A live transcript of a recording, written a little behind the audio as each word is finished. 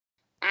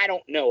I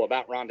don't know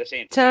about Ron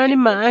DeSantis. Tony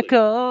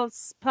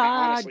Michaels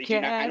podcast. Honestly,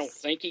 I don't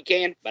think he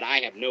can, but I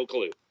have no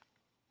clue.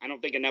 I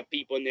don't think enough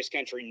people in this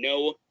country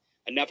know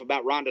enough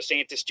about Ron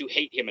DeSantis to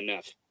hate him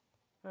enough.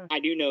 I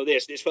do know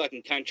this. This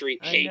fucking country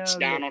hates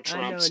Donald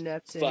Trump's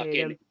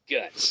fucking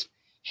guts.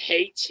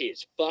 Hates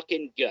his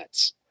fucking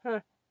guts.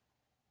 And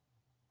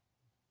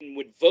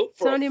would vote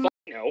for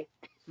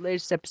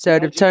latest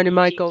episode of Tony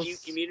Michaels. The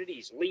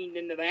community's leaned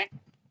into that.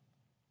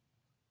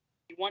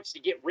 He wants to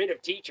get rid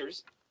of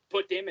teachers,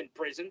 put them in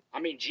prison. I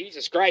mean,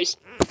 Jesus Christ.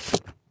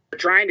 They're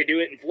trying to do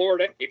it in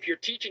Florida. If you're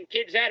teaching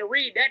kids how to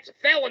read, that's a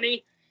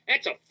felony.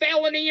 That's a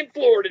felony in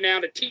Florida now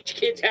to teach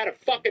kids how to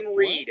fucking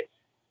read.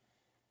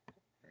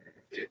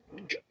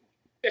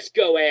 Just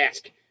go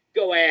ask.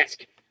 Go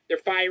ask. They're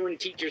firing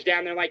teachers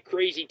down there like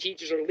crazy.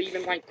 Teachers are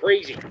leaving like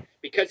crazy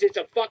because it's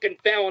a fucking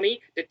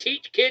felony to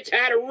teach kids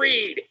how to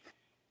read.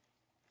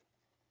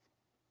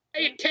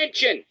 Pay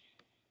attention.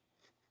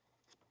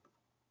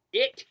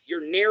 Get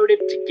your narrative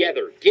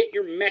together. Get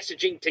your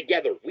messaging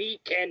together. We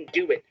can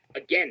do it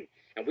again.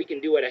 And we can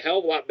do it a hell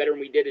of a lot better than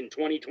we did in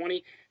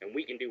 2020. And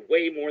we can do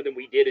way more than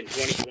we did in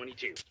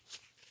 2022.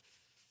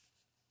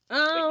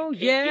 Oh,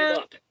 yeah. Give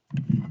up.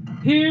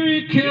 Here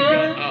it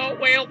comes. Oh,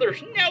 well,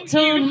 there's no use.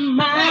 Tony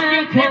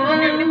Michaels. You'll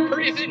never go to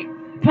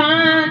prison.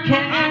 Podcast.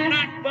 I'm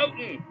not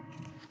voting.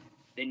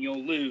 Then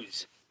you'll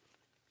lose.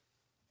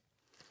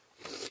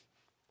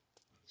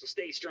 So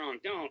stay strong.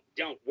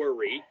 Don't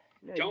worry.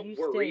 No, don't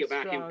worry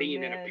about him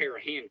being in a pair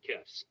of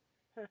handcuffs.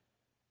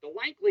 The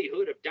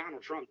likelihood of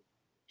Donald Trump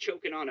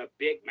choking on a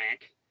Big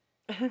Mac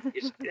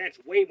that's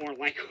way more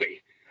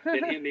likely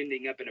than him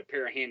ending up in a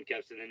pair of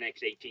handcuffs in the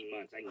next 18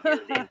 months. I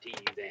can guarantee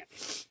you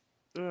that.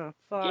 Oh,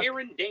 fuck.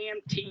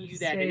 Guarantee you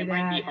that, and it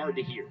might be hard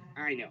to hear.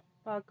 I know.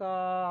 Fuck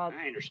off.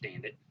 I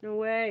understand it. No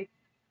way.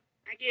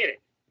 I get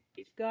it.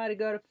 He's gotta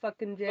go to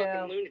fucking jail.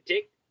 Fucking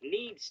lunatic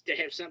needs to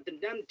have something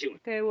done to him.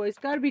 Okay, well, he's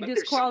gotta be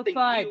disqualified. There's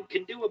something you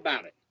can do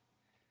about it.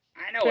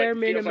 I know it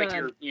feels like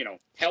you're,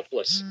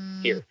 helpless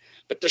here.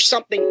 But there's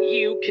something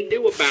you can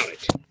do about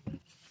it.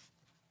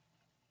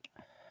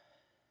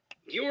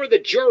 You're the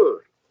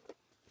juror.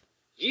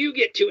 You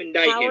get to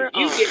indict him.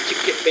 You get to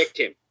convict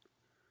him.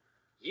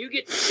 You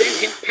get to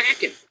send him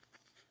packing.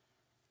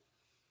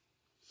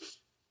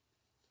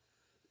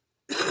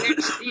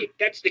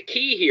 That's the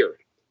key here.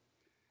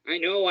 I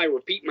know I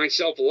repeat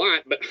myself a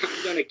lot, but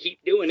I'm going to keep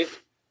doing it.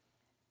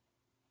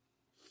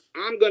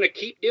 I'm going to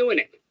keep doing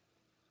it.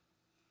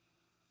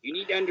 You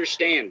need to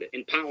understand,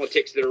 in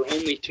politics, there are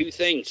only two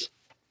things.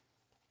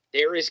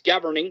 There is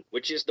governing,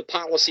 which is the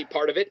policy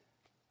part of it.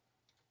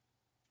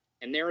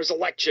 And there is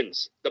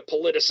elections, the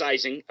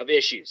politicizing of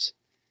issues.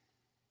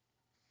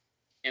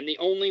 And the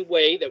only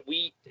way that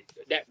we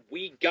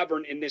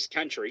govern in this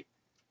country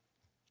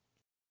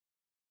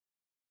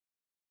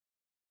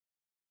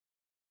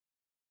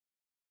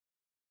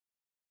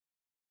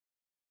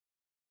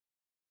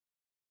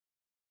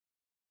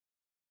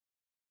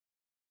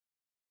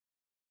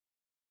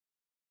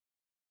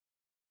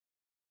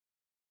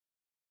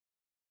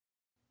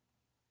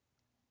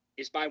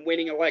is by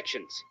winning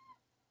elections.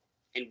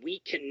 And we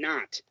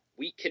cannot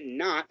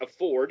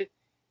afford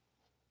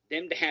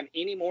them to have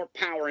any more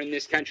power in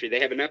this country. They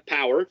have enough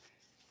power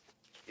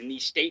in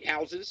these state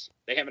houses.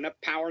 They have enough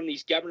power in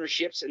these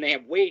governorships, and they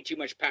have way too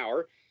much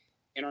power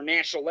in our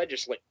national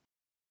legislature.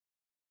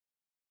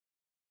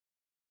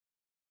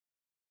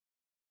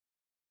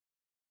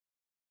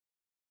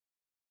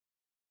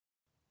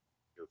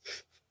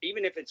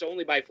 Even if it's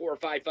only by 4 or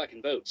 5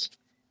 fucking votes,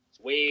 it's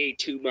way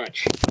too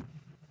much.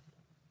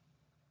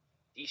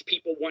 These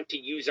people want to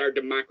use our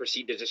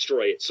democracy to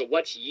destroy it. So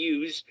let's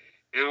use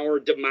our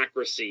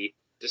democracy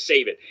to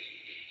save it.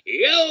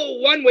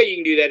 One way you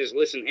can do that is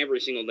listen every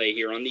single day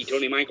here on the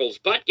Tony Michaels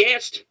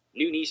podcast,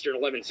 noon Eastern,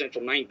 11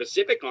 Central, 9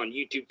 Pacific, on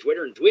YouTube,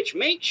 Twitter, and Twitch.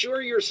 Make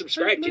sure you're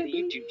subscribed to the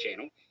YouTube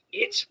channel.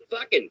 It's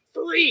fucking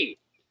free.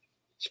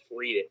 It's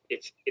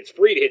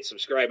free to hit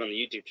subscribe on the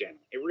YouTube channel.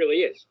 It really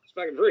is. It's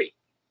fucking free.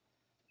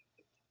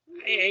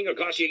 It ain't gonna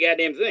cost you a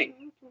goddamn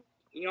thing.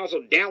 You can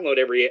also download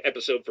every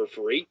episode for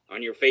free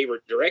on your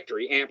favorite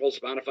directory, Apple,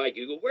 Spotify,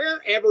 Google,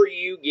 wherever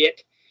you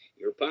get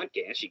your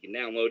podcast. You can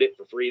download it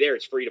for free there.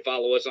 It's free to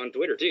follow us on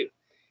Twitter, too,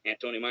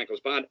 at Tony Michaels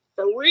Pod.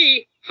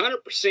 Free,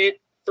 100%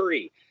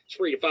 free. It's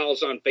free to follow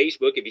us on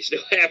Facebook if you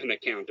still have an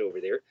account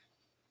over there.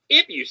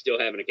 If you still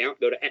have an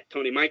account, go to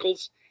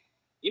 @TonyMichaels.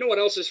 You know what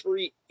else is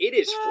free? It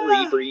is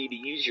free for you to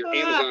use your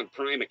Amazon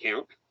Prime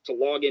account to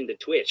log into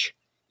Twitch.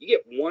 You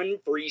get 1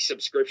 free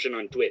subscription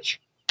on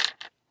Twitch.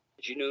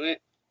 Did you know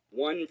that?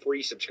 1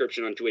 free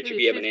subscription on Twitch if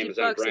you have an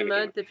Amazon Prime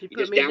account. You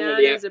just download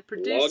the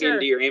app, log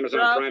into your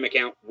Amazon Prime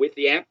account with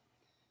the app,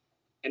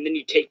 and then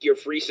you take your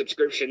free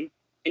subscription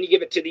and you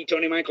give it to the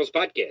Tony Michaels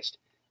podcast.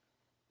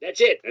 That's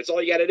it. That's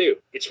all you got to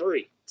do. It's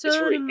free. It's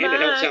free. And it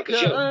helps out the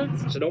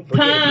show. So don't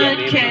forget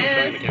if you have an Amazon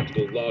Prime account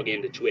to go log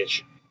into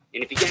Twitch.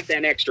 And if you got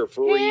that extra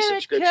free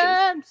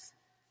subscription,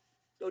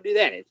 go do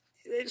that.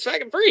 It's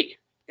fucking free.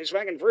 It's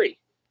fucking free.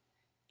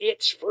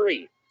 It's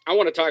free. I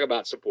want to talk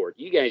about support.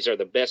 You guys are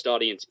the best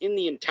audience in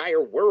the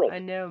entire world. I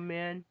know,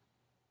 man.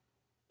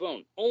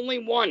 phone. Only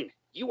one.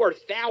 You are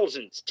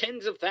thousands,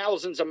 tens of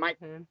thousands of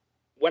Mm-hmm.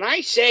 When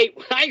I say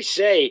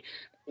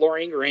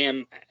Laura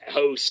Ingraham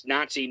hosts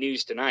Nazi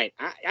News Tonight,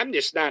 I'm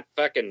just not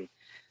fucking.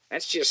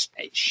 That's just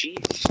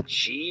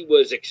she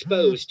was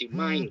exposed to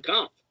Mein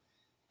Kampf.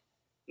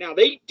 Now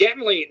they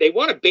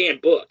want to ban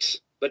books,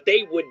 but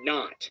they would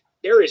not.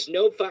 There is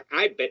no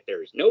I bet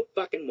there is no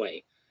fucking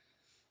way.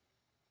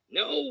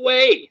 No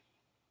way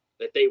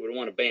that they would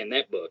want to ban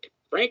that book.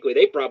 Frankly,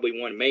 they probably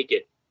want to make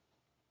it.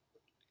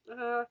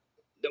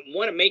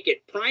 Want to make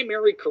it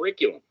primary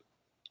curriculum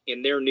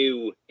in their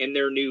new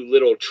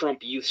little Trump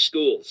youth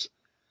schools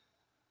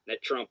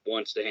that Trump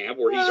wants to have,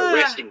 where he's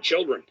arresting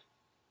children.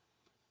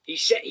 He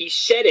said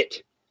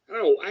it.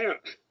 I don't.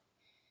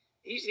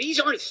 These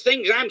aren't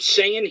things I'm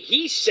saying.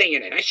 He's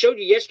saying it. I showed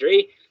you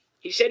yesterday.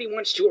 He said he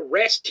wants to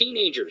arrest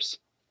teenagers.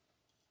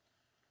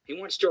 He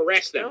wants to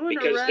arrest them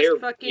because they're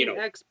fucking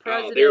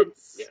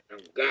ex-presidents.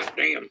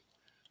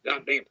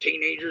 Goddamn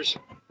teenagers.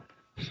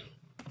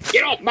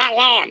 Get off my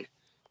lawn.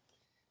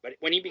 But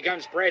when he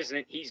becomes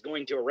president, he's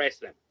going to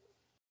arrest them.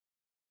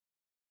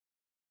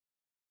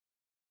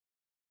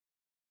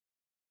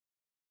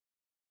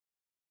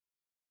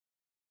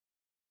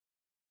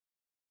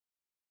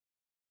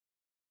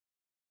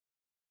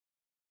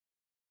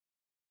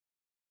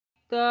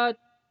 The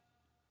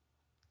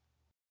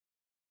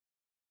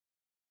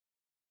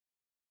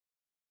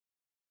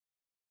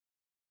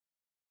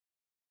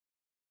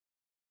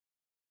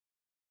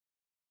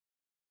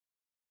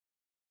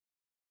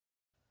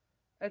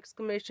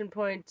exclamation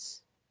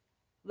points.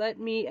 Let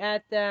me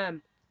at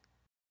them.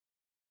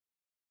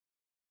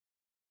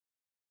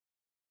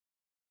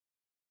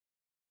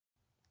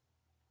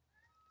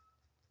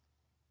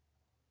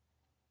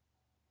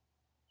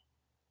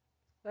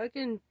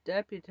 Fucking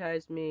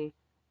deputize me.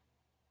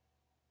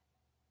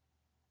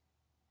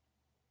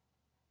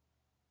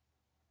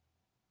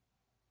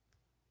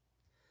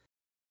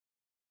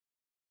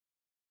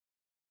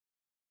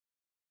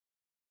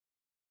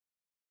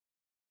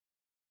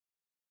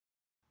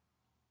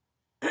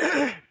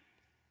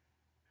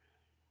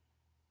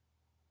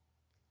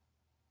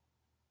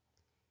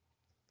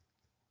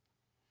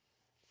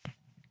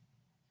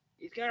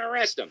 He's going to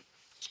arrest them.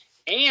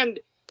 And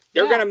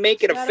they're going to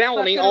make it a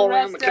felony all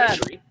around the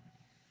country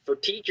for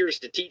teachers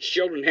to teach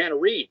children how to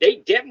read. They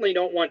definitely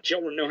don't want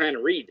children to know how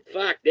to read.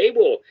 Fuck, they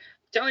will.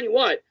 I'm telling you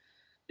what,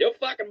 they'll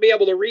fucking be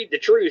able to read the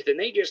truth, and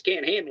they just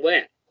can't handle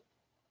that.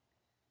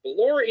 But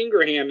Laura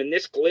Ingraham in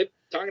this clip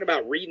talking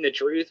about reading the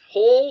truth,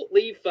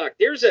 holy fuck.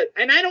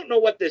 And I don't know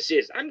what this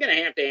is. I'm going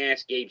to have to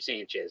ask Gabe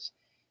Sanchez.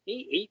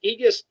 He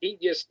just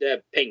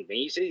pinged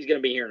me. He said he's going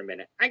to be here in a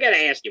minute. I got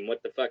to ask him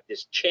what the fuck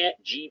this Chat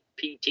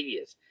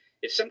GPT is.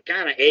 It's some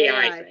kind of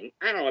AI thing.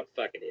 I don't know what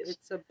the fuck it is.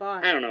 It's a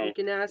bot. I don't know. You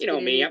can ask me,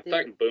 anything. I'm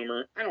fucking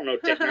boomer. I don't know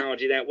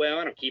technology that well.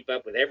 I don't keep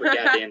up with every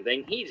goddamn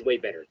thing. He's way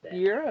better at that.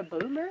 You're a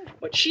boomer?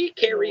 But she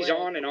carries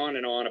on and on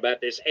and on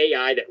about this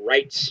AI that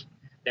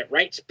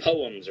writes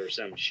poems or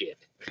some shit.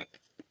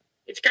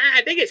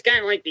 I think it's kind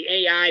of like the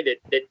AI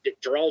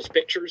that draws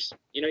pictures.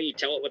 You know, you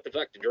tell it what the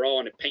fuck to draw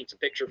and it paints a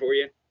picture for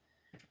you.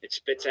 It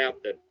spits out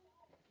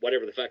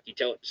whatever the fuck you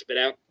tell it to spit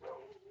out.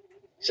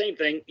 Same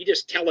thing. You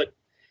just tell it,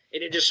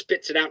 and it just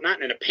spits it out,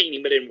 not in a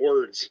painting, but in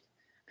words.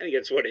 I think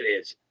that's what it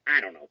is. I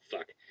don't know.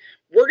 Fuck.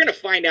 We're going to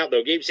find out,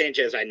 though. Gabe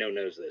Sanchez, I know,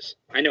 knows this.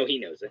 I know he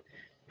knows it.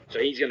 So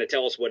he's going to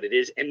tell us what it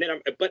is. And then,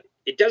 but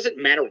it doesn't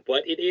matter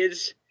what it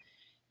is.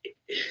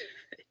 It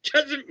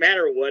doesn't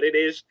matter what it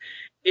is.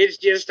 It's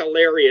just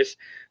hilarious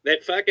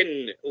that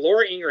fucking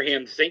Laura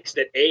Ingraham thinks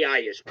that AI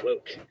is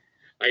woke.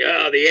 Like,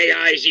 oh, the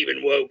AI is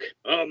even woke.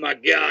 Oh, my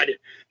God.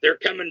 They're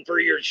coming for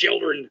your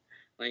children.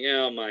 Like,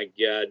 oh, my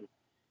God.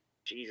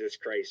 Jesus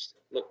Christ.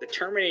 Look, the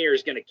Terminator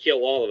is going to kill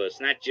all of us.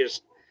 Not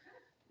just,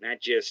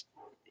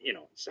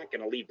 it's not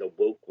going to leave the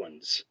woke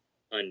ones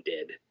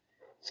undead.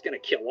 It's going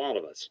to kill all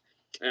of us.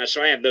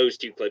 So I have those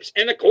two clips.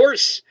 And, of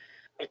course,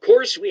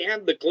 we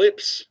have the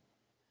clips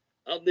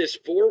of this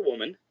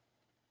forewoman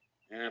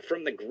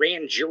from the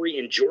grand jury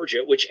in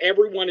Georgia, which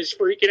everyone is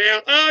freaking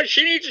out. Oh,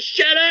 she needs to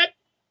shut up.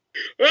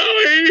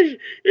 Oh,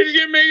 it's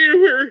going to make it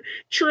where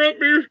Trump...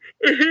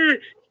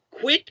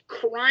 Quit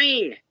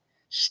crying.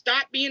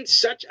 Stop being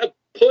such a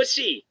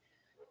pussy.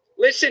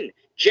 Listen,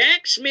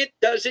 Jack Smith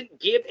doesn't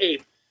give a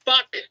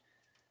fuck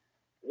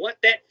what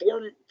that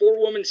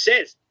forewoman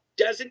says.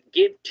 Doesn't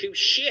give two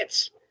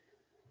shits.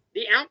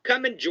 The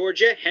outcome in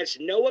Georgia has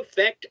no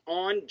effect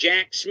on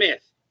Jack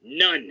Smith.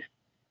 None.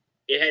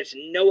 It has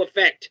no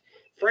effect.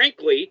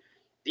 Frankly,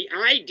 the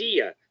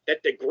idea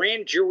that the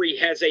grand jury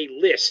has a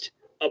list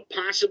of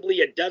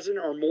possibly a dozen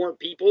or more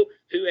people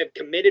who have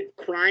committed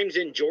crimes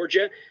in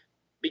Georgia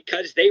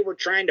because they were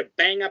trying to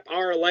bang up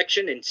our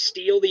election and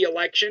steal the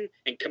election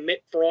and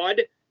commit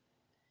fraud,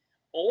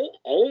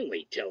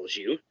 only tells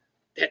you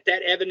that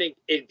evidence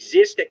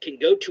exists that can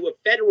go to a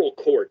federal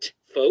court,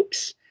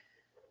 folks.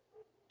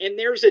 And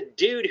there's a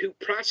dude who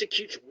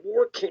prosecutes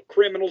war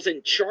criminals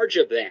in charge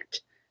of that.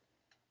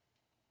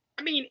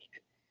 I mean,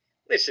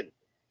 listen,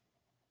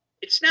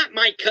 it's not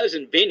my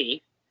cousin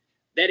Vinny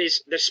that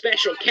is the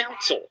special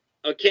counsel,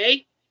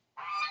 okay?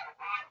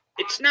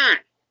 It's not.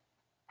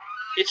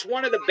 It's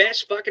one of the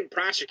best fucking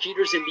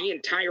prosecutors in the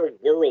entire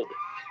world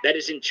that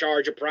is in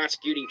charge of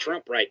prosecuting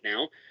Trump right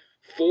now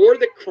for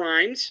the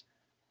crimes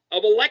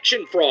of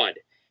election fraud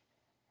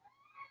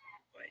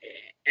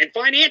and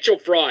financial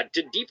fraud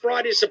to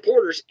defraud his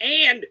supporters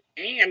and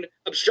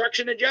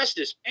obstruction of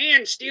justice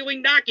and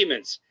stealing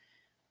documents.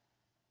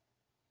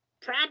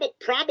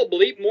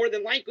 Probably, more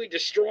than likely,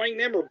 destroying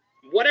them or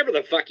whatever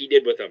the fuck he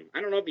did with them.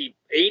 I don't know if he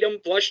ate them,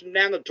 flushed them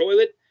down the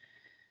toilet,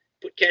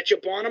 put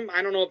ketchup on them.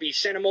 I don't know if he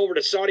sent them over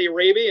to Saudi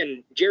Arabia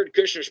and Jared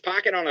Kushner's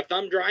pocket on a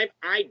thumb drive.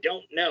 I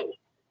don't know.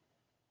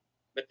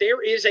 But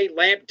there is a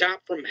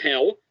laptop from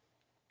hell,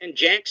 and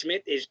Jack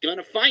Smith is going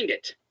to find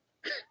it.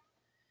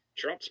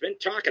 Trump's been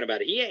talking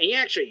about it.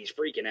 He's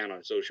freaking out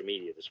on social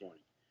media this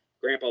morning.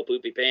 Grandpa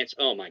Poopy Pants,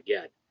 oh my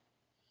God.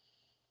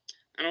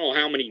 I don't know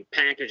how many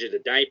packages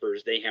of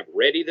diapers they have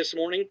ready this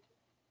morning,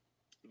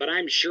 but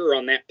I'm sure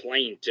on that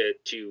plane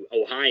to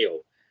Ohio,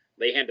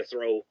 they had to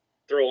throw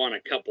on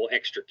a couple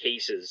extra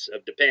cases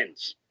of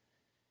Depends,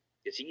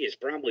 because he is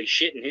probably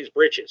shitting his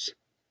britches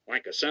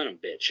like a son of a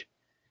bitch.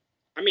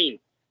 I mean,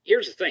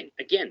 here's the thing.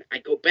 Again, I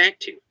go back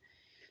to,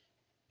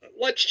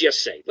 let's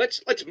just say,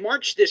 let's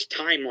march this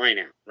timeline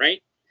out,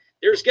 right?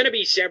 There's going to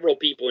be several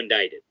people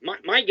indicted.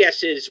 My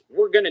guess is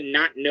we're going to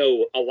not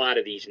know a lot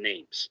of these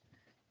names.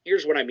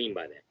 Here's what I mean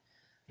by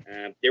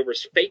that. There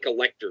was fake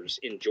electors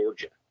in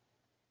Georgia,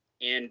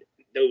 and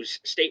those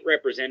state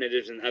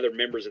representatives and other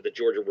members of the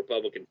Georgia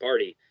Republican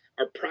Party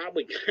are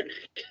probably going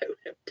to go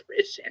to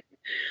prison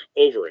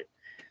over it.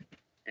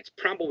 That's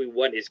probably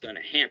what is going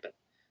to happen.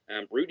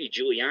 Rudy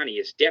Giuliani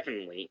is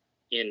definitely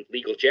in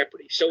legal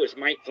jeopardy. So is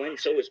Mike Flynn.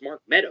 So is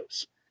Mark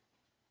Meadows.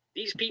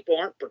 These people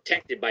aren't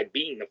protected by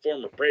being the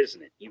former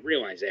president. You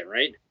realize that,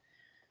 right?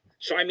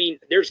 So, I mean,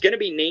 there's going to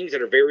be names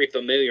that are very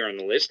familiar on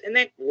the list. And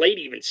that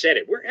lady even said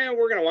it. We're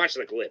going to watch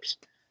the clips.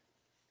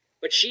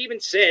 But she even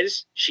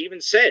says,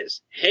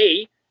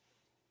 hey,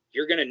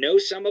 you're going to know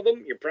some of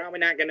them. You're probably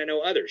not going to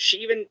know others. She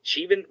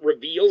even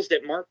reveals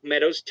that Mark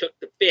Meadows took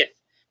the fifth.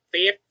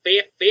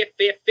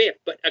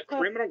 But a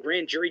criminal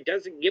grand jury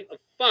doesn't give a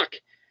fuck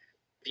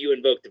if you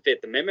invoke the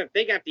Fifth Amendment.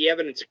 They got the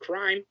evidence of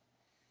crime.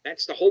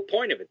 That's the whole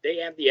point of it. They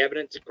have the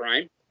evidence of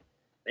crime.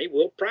 They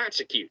will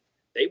prosecute.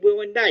 They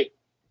will indict.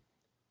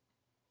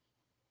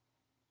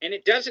 And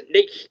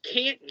they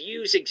can't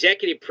use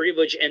executive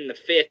privilege and the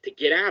Fifth to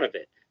get out of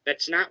it.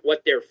 That's not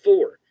what they're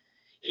for.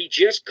 He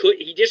just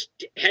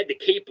had the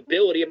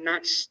capability of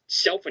not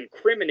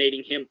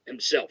self-incriminating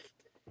himself.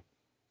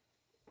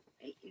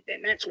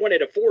 And that's what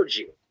it affords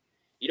you.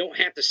 You don't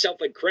have to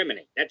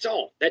self-incriminate. That's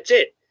all. That's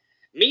it.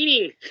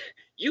 Meaning,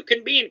 you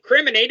can be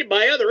incriminated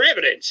by other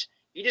evidence.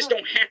 You just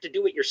don't have to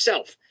do it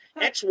yourself.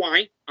 That's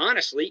why,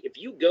 honestly, if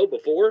you go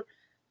before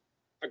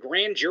a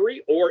grand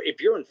jury or if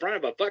you're in front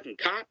of a fucking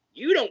cop,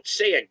 you don't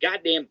say a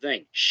goddamn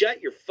thing.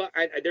 Shut your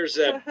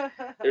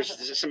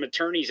there's some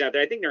attorneys out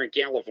there. I think they're in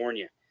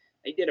California.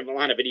 They did a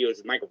lot of videos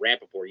with Michael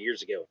Rappaport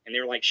years ago, and they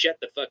were like, shut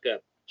the fuck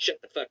up.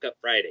 Shut the fuck up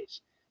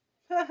Fridays.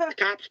 The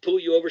cops pull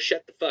you over,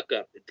 shut the fuck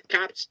up. The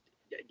cops,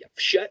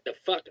 shut the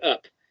fuck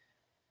up.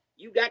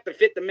 You got the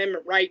Fifth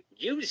Amendment right.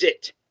 Use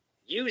it.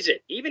 Use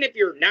it. Even if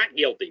you're not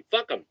guilty,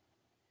 fuck them.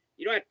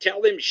 You don't have to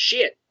tell them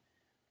shit.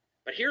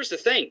 But here's the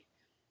thing.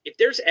 If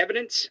there's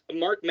evidence of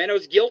Mark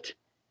Meadows' guilt,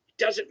 it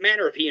doesn't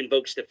matter if he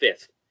invokes the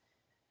Fifth.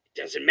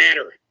 It doesn't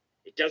matter.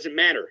 It doesn't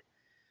matter.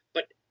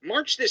 But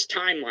march this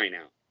timeline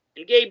out.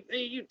 And Gabe,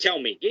 you tell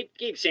me.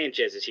 Gabe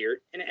Sanchez is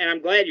here. And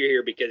I'm glad you're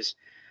here because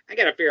I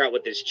got to figure out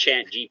what this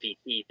chat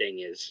GPT thing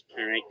is.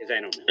 All right? Because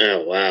I don't know.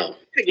 Oh, wow.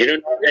 You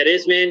don't know what that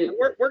is, man?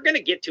 We're going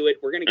to get to it.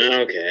 We're going to get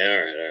to it. Okay,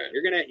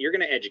 all right. You're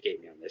gonna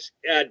educate me on this.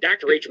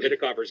 Dr. Rachel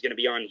Bittercofer is going to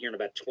be on here in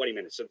about 20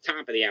 minutes, so the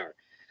top of the hour.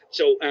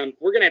 So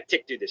we're going to have to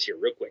tick through this here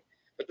real quick.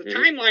 But the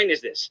timeline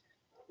is this.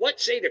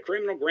 Let's say the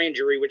criminal grand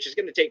jury, which is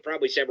going to take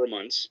probably several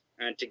months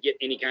to get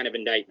any kind of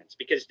indictments,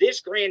 because this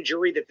grand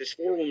jury that this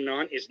forewoman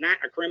on is not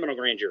a criminal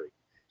grand jury.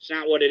 It's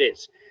not what it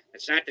is.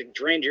 It's not the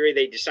grand jury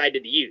they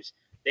decided to use.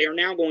 They are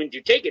now going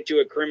to take it to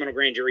a criminal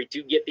grand jury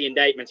to get the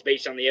indictments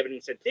based on the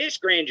evidence that this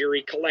grand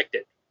jury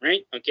collected,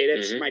 right? Okay,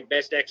 that's my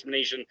best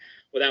explanation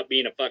without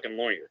being a fucking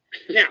lawyer.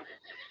 Now,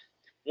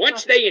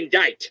 once they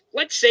indict,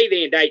 let's say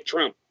they indict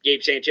Trump,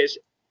 Gabe Sanchez.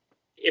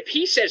 If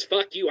he says,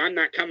 fuck you, I'm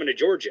not coming to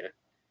Georgia,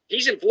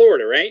 he's in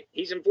Florida, right?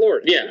 He's in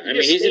Florida. Yeah, I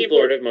mean, he's in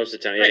Florida most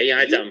of the time. Yeah, right. He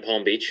hides out in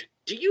Palm Beach.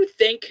 Do you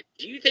think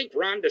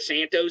Ron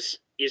DeSantis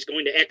is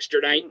going to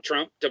extradite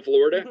Trump to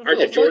Florida or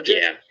to Georgia?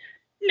 Yeah.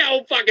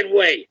 No fucking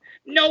way.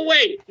 No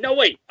way. No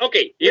way.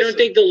 Okay. You don't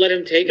think they'll let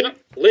him take him?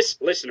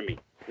 Listen to me.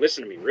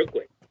 Listen to me real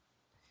quick.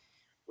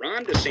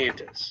 Ron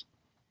DeSantis,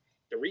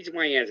 the reason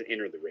why he hasn't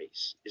entered the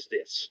race is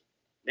this.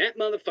 That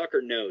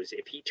motherfucker knows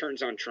if he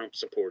turns on Trump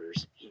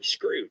supporters, he's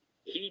screwed.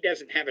 He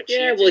doesn't have a chance.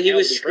 Yeah, well, he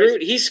was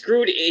screwed. He's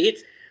screwed.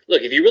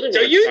 Look, if you really want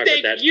to talk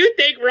about that, you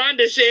think Ron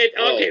DeSantis?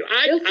 Okay,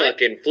 he'll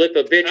fucking flip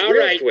a bitch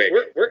real quick.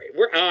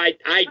 I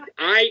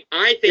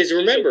think. Because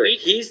remember,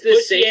 he's the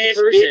same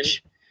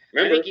person.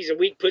 Remember? I think he's a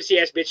weak pussy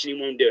ass bitch, and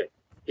he won't do it.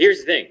 Here's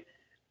the thing: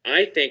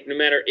 I think no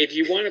matter if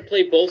you want to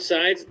play both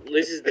sides,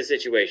 this is the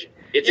situation.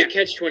 It's a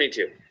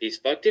catch-22. He's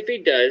fucked if he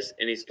does,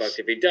 and he's fucked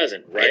if he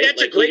doesn't, right? And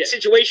that's a great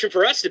situation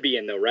for us to be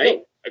in, though,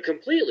 right? No,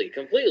 completely.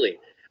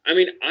 I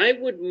mean, I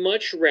would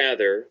much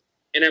rather,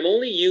 and I'm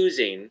only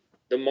using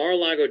the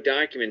Mar-a-Lago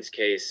documents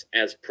case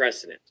as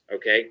precedent,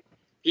 okay?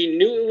 He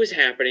knew it was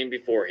happening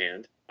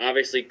beforehand.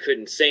 Obviously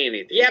couldn't say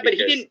anything. Yeah, but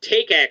he didn't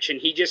take action.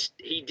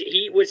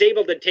 He was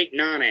able to take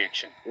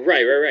non-action.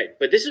 Right.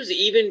 But this was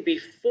even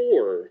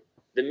before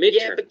the midterms.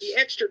 Yeah, but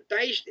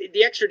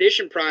the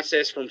extradition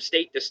process from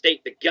state to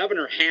state, the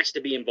governor has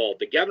to be involved.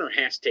 The governor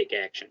has to take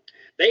action.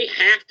 They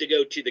have to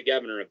go to the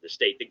governor of the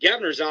state. The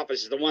governor's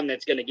office is the one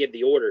that's going to give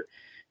the order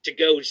to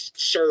go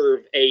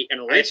serve an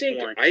arrest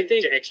warrant. I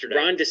think to extradite.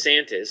 Ron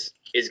DeSantis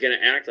is going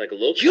to act like a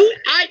local.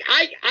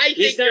 I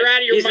think you're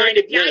out of your mind.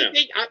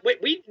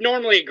 We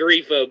normally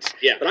agree, folks.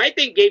 Yeah. But I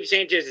think Gabe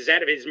Sanchez is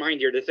out of his mind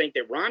here to think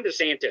that Ron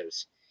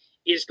DeSantis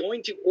is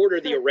going to order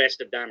the arrest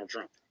of Donald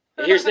Trump.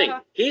 Here's the thing.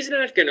 He's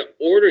not going to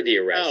order the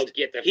arrest. Oh,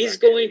 get the He's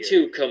fuck going out of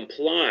here. to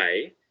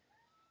comply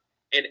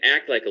and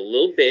act like a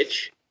little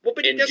bitch. Well,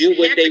 but he and doesn't do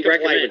what have they to comply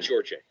recommend. with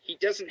Georgia. He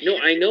doesn't. No,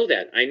 have I to.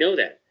 know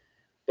that.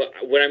 But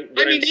what they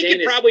I'm could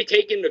saying is, probably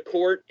take him to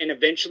court and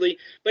eventually.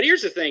 But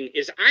here's the thing: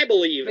 is I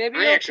Maybe I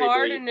they'll actually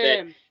pardon believe that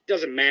him. it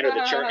doesn't matter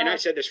the charge. And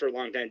I've said this for a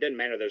long time. It doesn't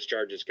matter those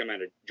charges come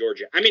out of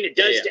Georgia. I mean, it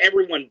does to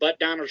everyone but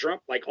Donald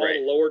Trump, like all the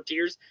lower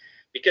tiers,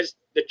 because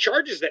the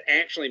charges that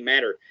actually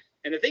matter.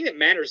 And the thing that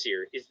matters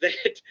here is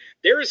that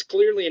there is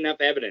clearly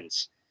enough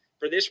evidence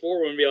for this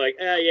forewoman to be like,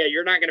 oh, yeah,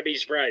 you're not going to be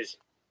surprised.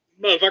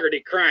 Motherfucker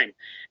did crime.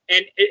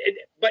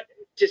 But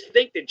to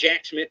think that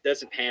Jack Smith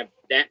doesn't have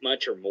that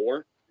much or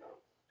more,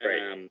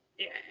 right.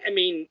 I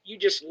mean, you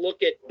just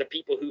look at the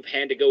people who've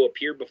had to go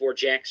appear before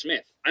Jack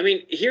Smith. I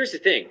mean, here's the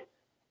thing.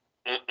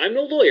 I'm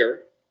no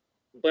lawyer,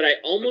 but I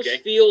almost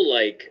feel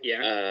like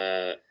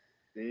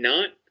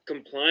not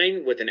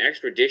complying with an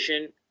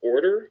extradition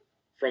order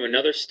from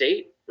another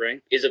state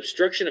is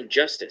obstruction of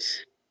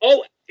justice.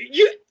 Oh,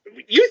 you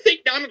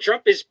think Donald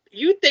Trump is?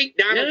 You think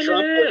Donald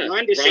Trump or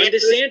Ron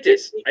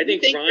DeSantis? I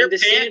think Ron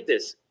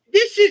DeSantis.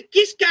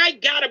 This guy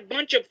got a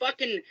bunch of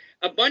fucking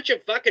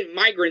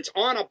migrants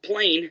on a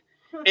plane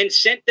and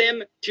sent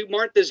them to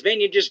Martha's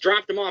Vineyard. Just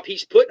dropped them off.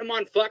 He's putting them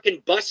on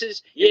fucking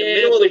buses in the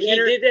middle of the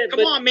winter.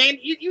 Come on, man!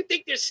 You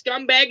think this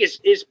scumbag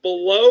is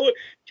below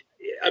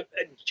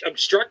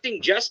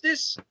obstructing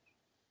justice?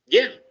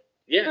 Yeah.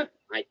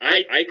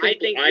 I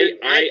think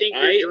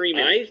you're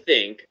dreaming. I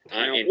think.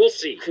 We'll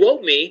see.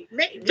 Quote me.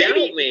 Doubt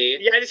maybe, me.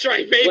 Yeah, that's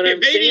right. Maybe, what I'm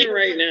maybe, saying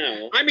right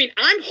now. I mean,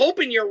 I'm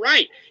hoping you're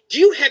right. Do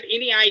you have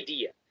any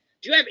idea?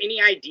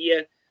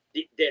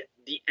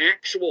 The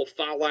actual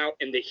fallout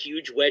and the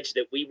huge wedge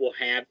that we will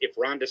have if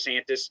Ron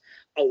DeSantis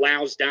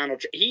allows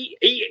Donald Trump?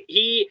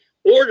 He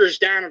orders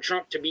Donald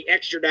Trump to be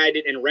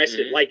extradited and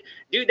arrested. Mm-hmm. Like,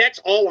 dude, that's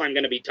all I'm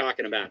going to be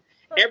talking about.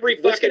 Every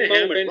fucking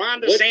moment,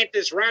 Ron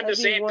DeSantis.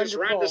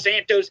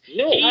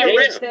 No, he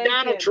arrests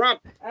Donald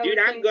Trump, dude.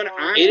 I'm gonna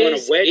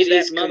wedge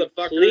that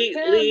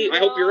motherfucker. I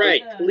hope you're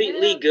right.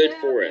 Completely good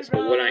for us.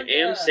 But what I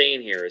am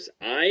saying here is,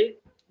 I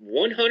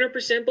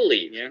 100%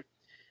 believe that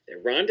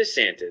Ron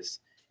DeSantis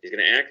is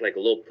gonna act like a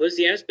little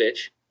pussy ass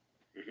bitch.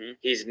 Mm-hmm.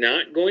 He's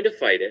not going to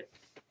fight it.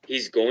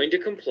 He's going to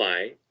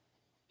comply.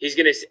 He's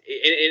going to, and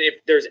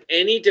if there's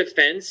any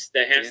defense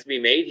that has to be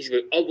made, he's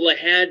going, oh, well, I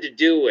had to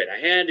do it.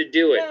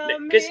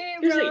 Because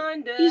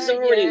he's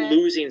already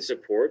losing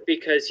support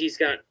because he's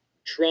got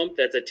Trump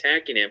that's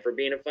attacking him for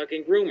being a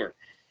fucking groomer.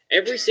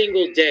 Every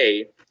single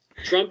day,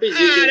 Trump is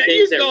using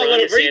things that Ron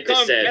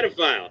DeSantis said.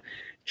 Pedophile.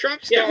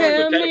 Trump's calling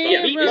him a pedophile.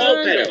 Yeah, he's a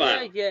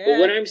pedophile. But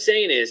what I'm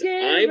saying is,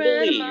 I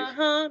believe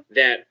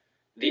that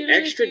the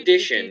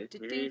extradition,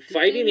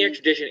 fighting the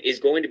extradition is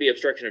going to be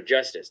obstruction of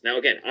justice. Now,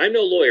 again, I'm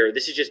no lawyer.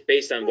 This is just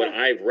based on what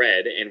I've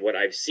read and what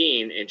I've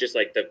seen and just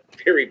like the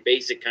very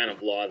basic kind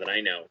of law that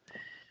I know.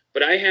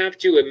 But I have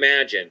to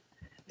imagine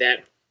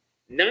that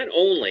not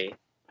only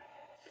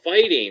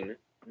fighting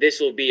this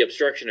will be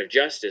obstruction of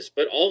justice,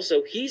 but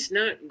also he's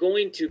not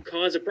going to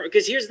cause a problem.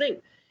 Because here's the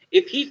thing.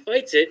 If he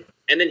fights it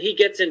and then he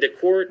gets into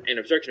court and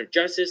obstruction of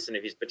justice and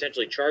if he's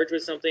potentially charged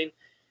with something,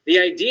 the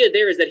idea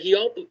there is that he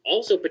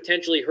also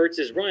potentially hurts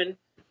his run.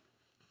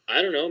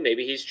 I don't know.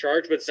 Maybe he's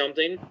charged with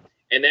something,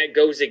 and that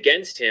goes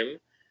against him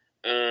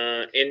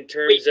in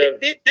terms of.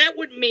 That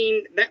would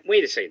mean that.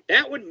 Wait a second.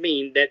 That would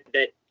mean that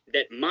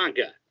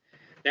MAGA,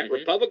 that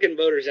Republican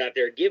voters out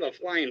there give a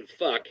flying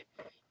fuck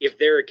if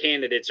their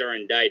candidates are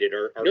indicted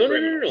or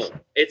criminals. No.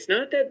 It's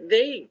not that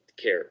they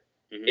care.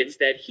 Mm-hmm. It's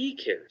that he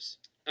cares.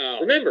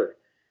 Oh. Remember,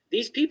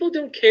 these people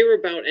don't care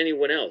about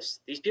anyone else.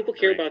 These people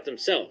care about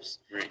themselves.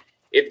 Right.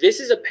 If this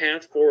is a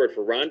path forward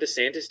for Ron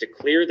DeSantis to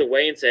clear the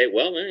way and say,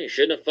 well, man, you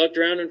shouldn't have fucked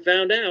around and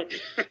found out.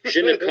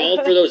 Shouldn't have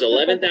called for those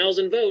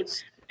 11,000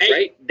 votes.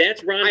 Right?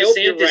 That's Ron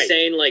DeSantis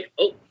saying, like,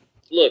 oh,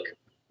 look,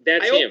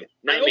 that's him,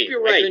 not me.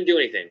 I couldn't do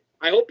anything.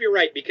 I hope you're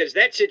right, because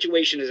that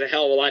situation is a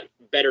hell of a lot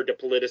better to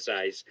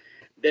politicize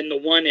than the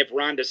one if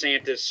Ron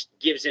DeSantis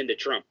gives in to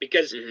Trump.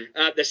 Because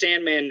the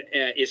Sandman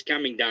is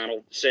coming,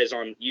 Donald says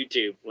on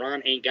YouTube,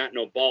 Ron ain't got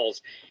no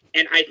balls.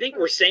 And I think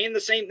we're saying the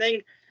same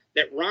thing.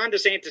 that Ron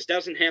DeSantis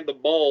doesn't have the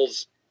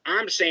balls.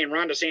 I'm saying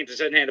Ron DeSantis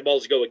doesn't have the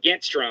balls to go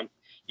against Trump.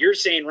 You're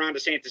saying Ron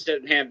DeSantis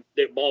doesn't have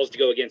the balls to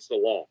go against the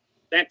law.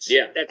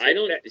 You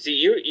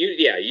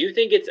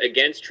think it's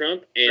against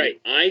Trump, and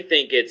right. I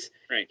think it's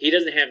right. He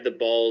doesn't have the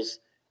balls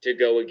to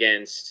go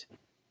against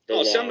the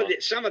law.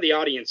 Some of the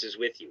audience is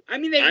with you. I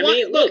mean, I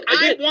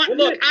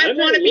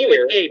want to be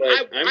with Gabe.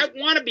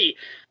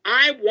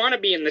 I want to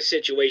be in the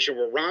situation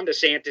where Ron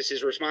DeSantis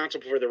is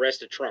responsible for the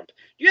rest of Trump. Do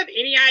you have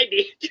any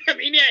idea?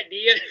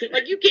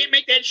 Like, you can't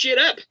make that shit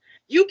up.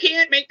 You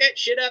can't make that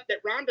shit up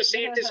that Ron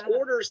DeSantis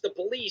orders the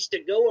police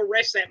to go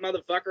arrest that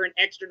motherfucker and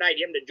extradite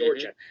him to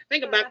Georgia.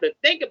 Mm-hmm.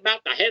 Think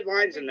about the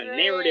headlines and the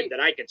narrative that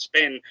I could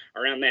spin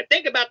around that.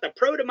 Think about the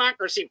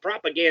pro-democracy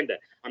propaganda.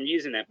 I'm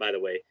using that, by the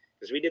way,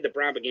 because we did the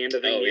propaganda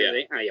thing the other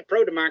day. Oh, yeah,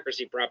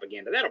 pro-democracy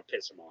propaganda. That'll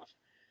piss him off.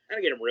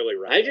 That'll get him really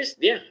right. I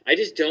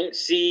just don't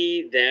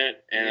see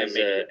that as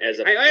a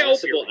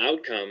possible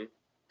outcome,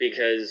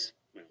 because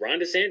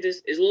Ron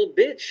DeSantis is a little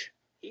bitch.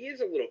 He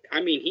is a little.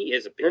 I mean, he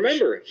is a bitch.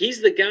 Remember,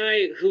 he's the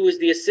guy who was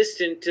the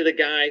assistant to the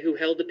guy who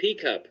held the P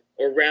cup,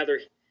 or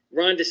rather,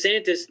 Ron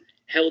DeSantis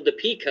held the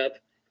P cup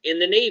in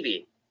the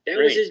Navy. That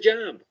was his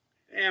job.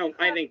 Well,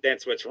 I think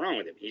that's what's wrong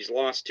with him. He's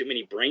lost too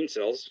many brain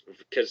cells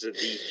because of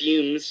the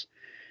fumes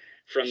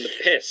from the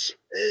piss.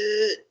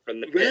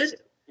 Ron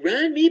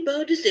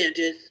Meatball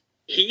DeSantis.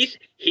 He's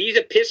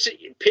a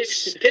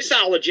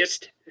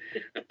pissologist.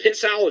 A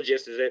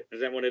pissologist, is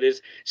that what it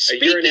is? A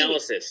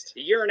urinalyst.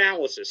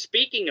 Urinalysis.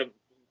 Speaking of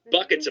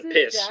buckets of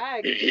piss.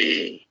 I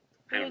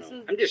don't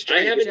know. I'm just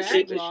trying I haven't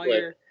seen the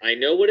clip. I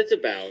know what it's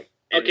about.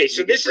 Okay,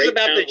 so this is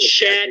about the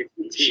Chat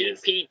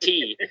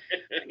GPT.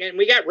 Again,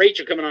 we got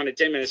Rachel coming on in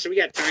 10 minutes, so we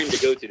got time to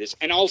go through this.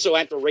 And also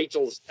after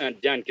Rachel's done,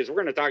 because we're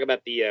going to talk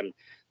about the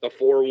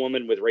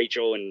 4-woman with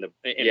Rachel and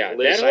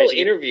that whole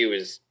interview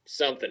is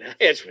something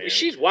else, man.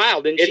 She's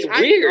wild, and it's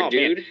weird,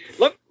 dude. Man.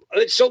 Look,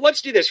 so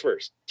let's do this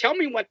first. Tell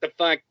me what the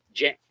fuck,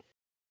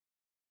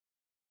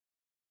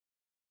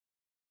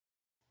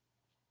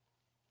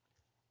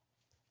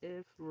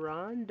 if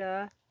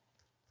Rhonda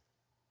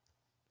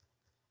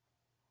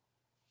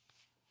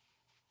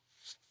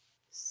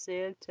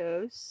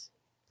Santos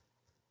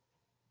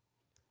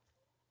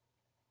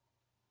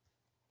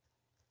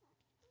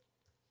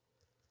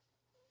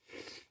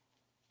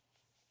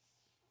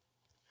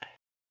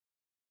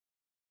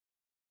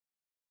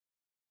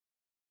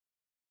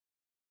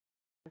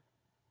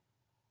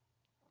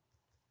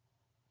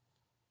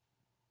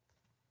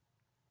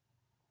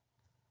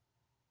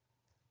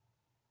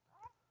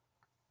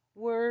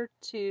were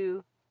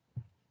to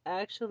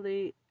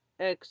actually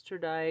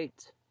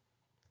extradite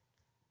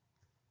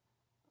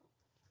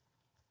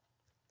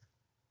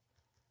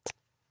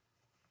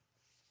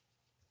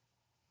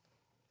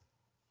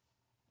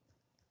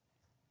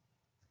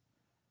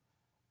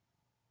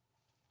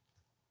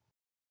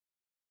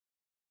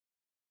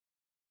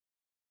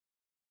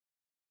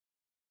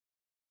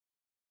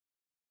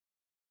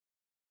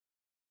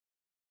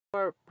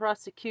for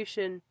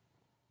prosecution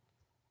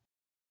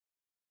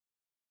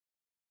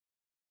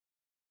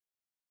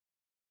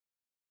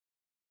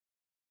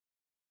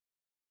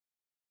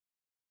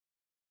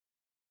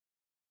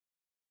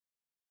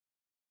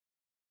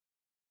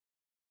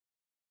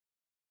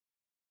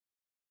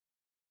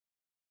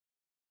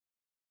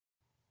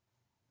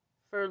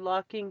for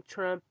locking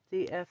Trump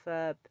the F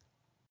up.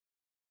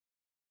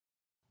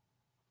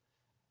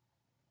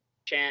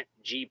 Chat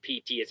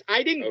GPT is.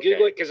 I didn't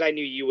Google it because I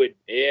knew you would.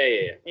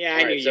 Yeah.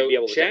 I knew you'd be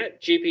able to.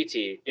 Chat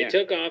GPT. It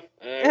took off.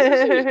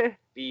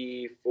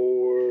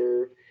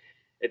 Before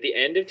at the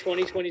end of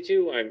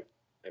 2022. I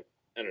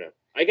don't know.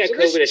 I got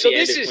COVID at the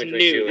end of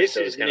 2022. This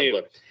is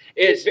new.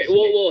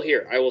 Well,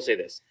 here I will say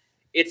this.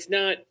 It's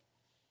not.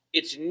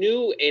 It's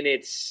new in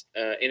its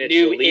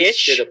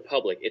release to the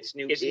public. It's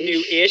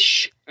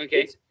new-ish.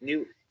 Okay. It's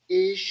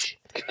new-ish.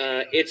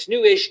 It's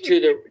new-ish to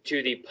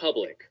the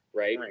public,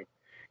 right? Right.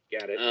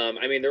 Got it.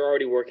 I mean, they're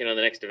already working on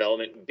the next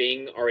development.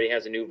 Bing already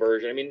has a new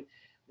version. I mean,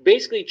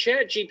 basically,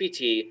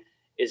 ChatGPT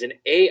is an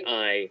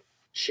AI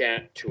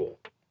chat tool,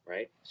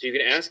 right? So you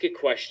can ask it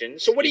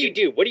questions. So what do you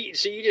do?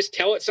 So you just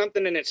tell it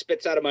something and it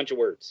spits out a bunch of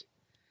words?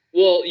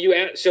 Well,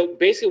 so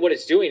basically what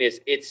it's doing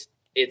is it's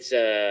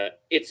okay.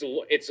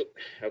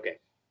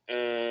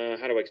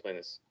 How do I explain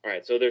this? All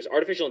right, so there's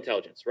artificial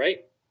intelligence,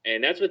 right?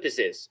 And that's what this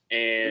is.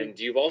 And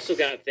you've also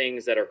got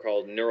things that are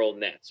called neural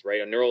nets, right?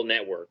 A neural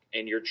network.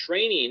 And you're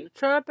training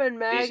Trump and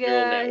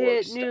MAGA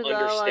hit new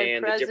low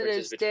on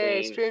President's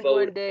Day, streamed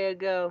 1 day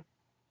ago.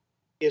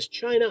 Is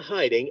China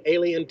hiding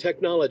alien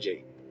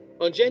technology?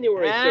 On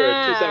January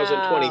 3rd,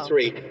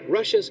 2023,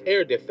 Russia's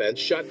air defense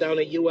shot down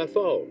a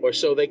UFO, or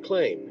so they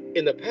claim.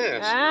 In the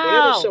past,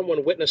 whenever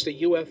someone witnessed a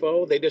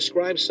UFO, they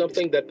described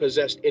something that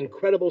possessed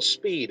incredible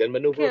speed and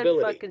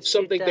maneuverability,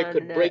 something that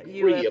could break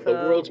free of the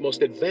world's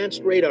most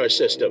advanced radar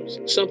systems,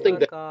 something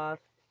that...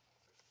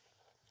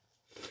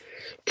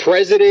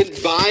 President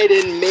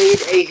Biden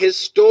made a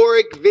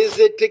historic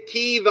visit to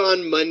Kyiv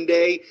on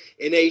Monday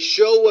in a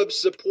show of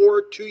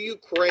support to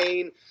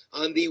Ukraine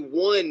on the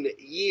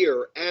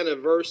 1-year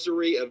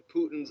anniversary of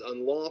Putin's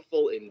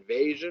unlawful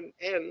invasion,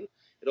 and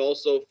it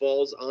also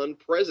falls on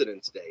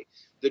President's Day.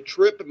 The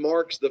trip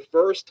marks the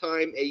first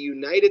time a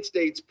United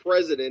States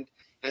president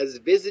has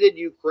visited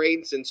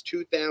Ukraine since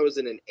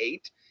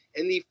 2008,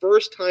 and the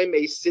first time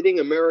a sitting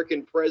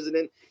American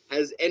president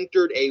has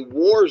entered a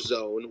war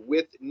zone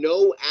with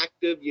no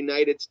active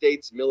United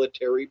States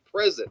military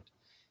present.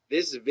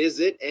 This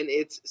visit and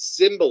its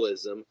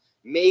symbolism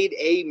made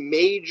a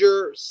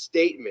major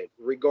statement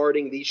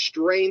regarding the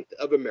strength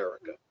of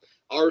America,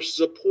 our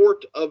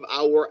support of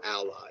our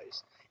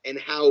allies, and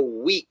how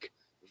weak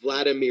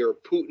Vladimir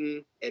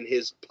Putin and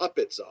his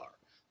puppets are,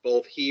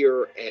 both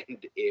here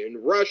and in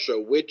Russia,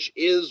 which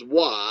is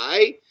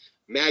why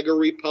MAGA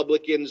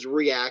Republicans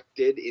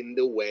reacted in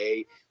the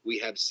way we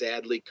have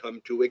sadly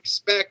come to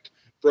expect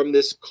from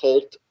this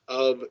cult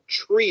of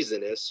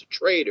treasonous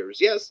traitors.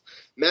 Yes,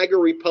 MAGA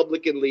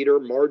Republican leader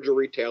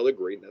Marjorie Taylor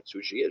Greene, that's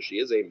who she is. She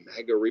is a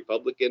MAGA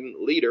Republican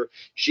leader.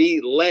 She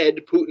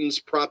led Putin's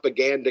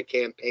propaganda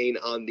campaign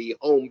on the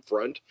home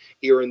front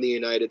here in the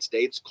United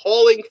States,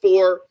 calling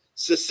for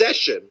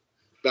secession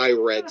by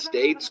red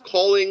states,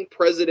 calling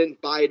President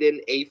Biden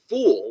a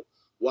fool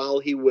while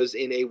he was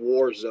in a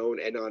war zone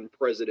and on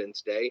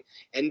President's Day,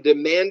 and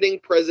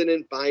demanding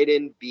President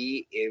Biden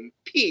be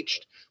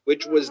impeached,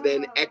 which was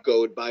then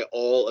echoed by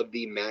all of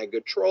the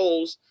MAGA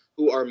trolls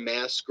who are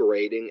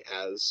masquerading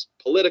as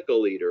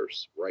political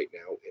leaders right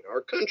now in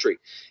our country.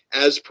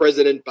 As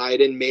President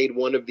Biden made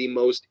one of the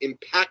most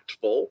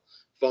impactful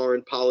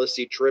foreign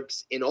policy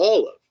trips in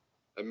all of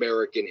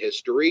American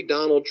history,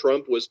 Donald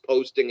Trump was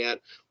posting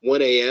at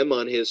 1 a.m.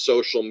 on his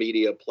social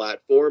media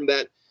platform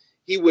that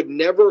he would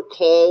never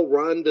call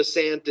Ron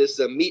DeSantis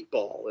a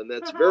meatball, and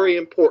that's very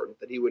important,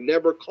 that he would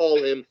never call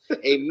him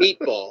a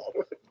meatball,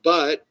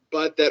 but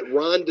that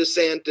Ron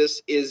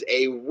DeSantis is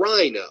a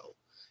rhino,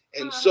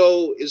 and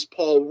so is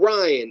Paul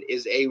Ryan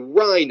is a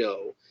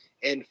rhino,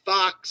 and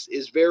Fox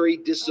is very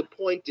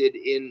disappointed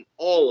in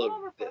all of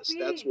this.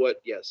 That's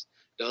what, yes,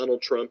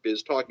 Donald Trump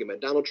is talking about.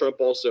 Donald Trump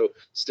also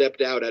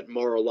stepped out at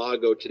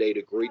Mar-a-Lago today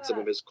to greet some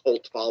of his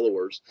cult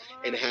followers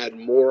and had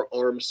more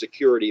armed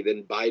security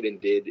than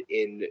Biden did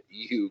in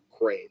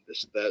Ukraine.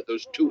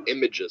 Those two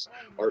images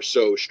are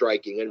so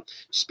striking. And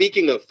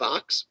speaking of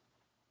Fox,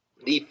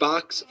 the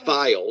Fox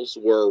files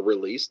were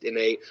released in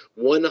a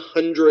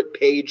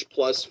 100-page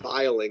plus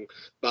filing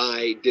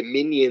by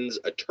Dominion's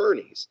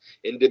attorneys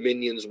in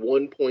Dominion's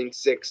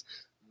 $1.6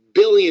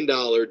 billion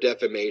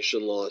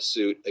defamation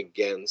lawsuit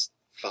against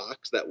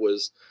Fox.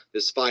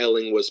 This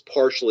filing was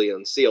partially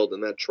unsealed,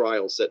 and that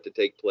trial is set to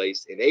take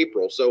place in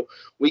April. So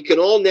we can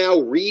all now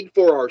read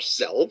for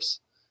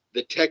ourselves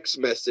the text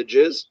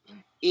messages,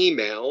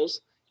 emails,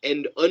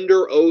 and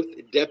under oath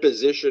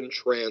deposition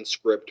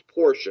transcript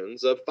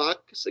portions of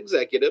Fox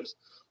executives,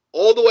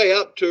 all the way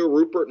up to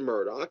Rupert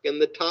Murdoch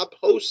and the top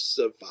hosts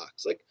of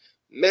Fox, like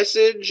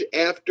message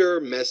after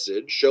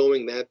message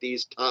showing that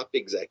these top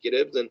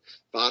executives and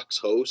Fox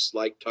hosts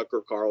like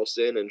Tucker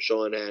Carlson and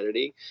Sean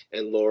Hannity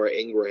and Laura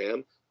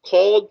Ingraham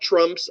called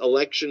Trump's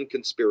election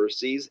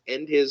conspiracies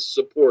and his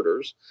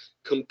supporters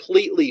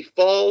completely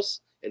false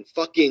and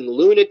fucking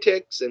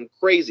lunatics and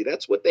crazy.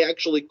 That's what they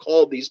actually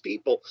called these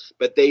people.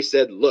 But they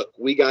said, look,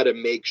 we got to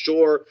make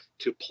sure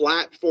to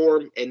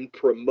platform and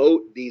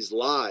promote these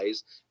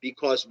lies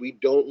because we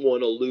don't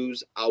want to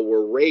lose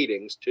our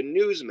ratings to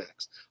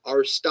Newsmax.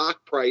 Our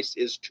stock price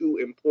is too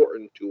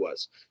important to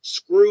us.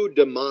 Screw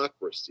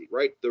democracy,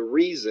 right? The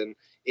reason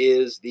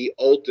is the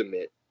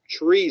ultimate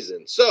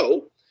treason.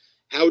 So,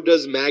 how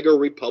does MAGA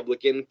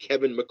Republican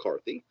Kevin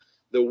McCarthy,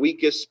 the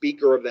weakest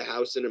Speaker of the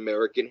House in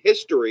American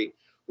history,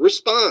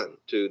 respond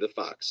to the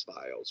Fox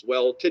files?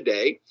 Well,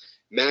 today,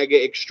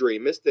 MAGA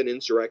extremist and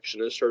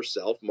insurrectionist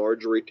herself,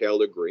 Marjorie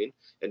Taylor Greene,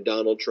 and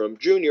Donald Trump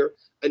Jr.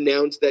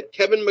 announced that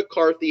Kevin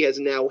McCarthy has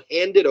now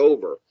handed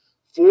over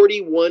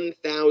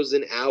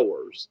 41,000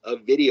 hours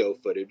of video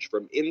footage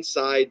from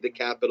inside the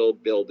Capitol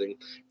building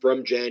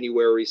from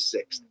January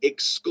 6th,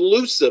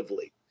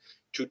 exclusively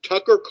to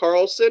Tucker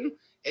Carlson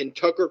and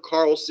Tucker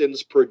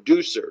Carlson's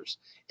producers,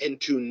 and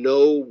to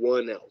no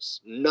one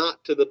else,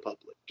 not to the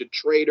public, to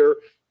traitor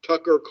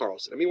Tucker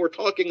Carlson. I mean, we're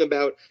talking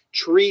about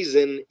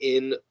treason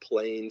in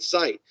plain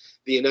sight.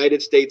 The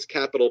United States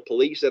Capitol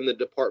Police and the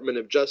Department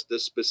of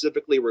Justice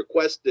specifically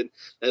requested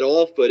that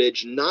all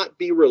footage not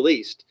be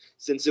released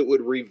since it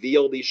would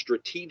reveal the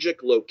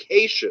strategic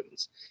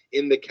locations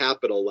in the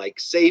Capitol, like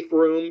safe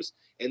rooms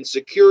and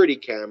security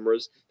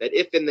cameras, that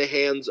if in the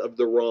hands of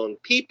the wrong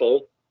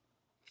people,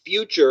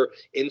 future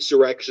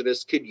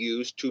insurrectionists could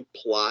use to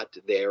plot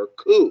their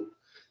coup.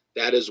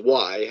 That is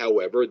why,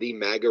 however, the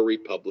MAGA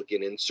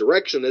Republican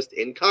insurrectionists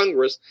in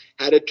Congress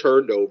had it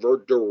turned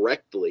over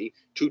directly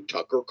to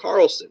Tucker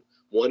Carlson,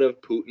 one of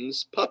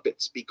Putin's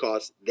puppets,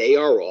 because they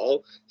are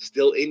all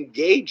still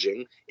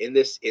engaging in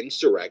this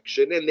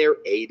insurrection and they're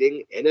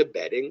aiding and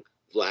abetting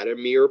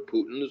Vladimir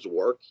Putin's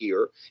work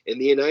here in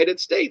the United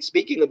States.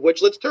 Speaking of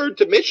which, let's turn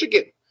to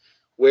Michigan,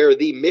 where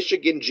the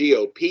Michigan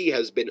GOP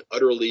has been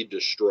utterly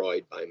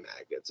destroyed by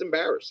MAGA. It's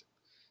embarrassing.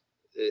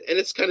 And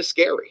it's kind of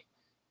scary.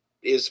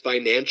 It is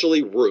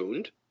financially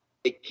ruined.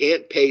 They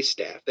can't pay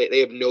staff. They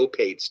have no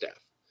paid staff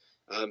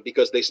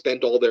because they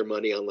spent all their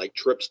money on like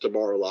trips to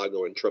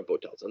Mar-a-Lago and Trump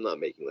hotels. I'm not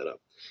making that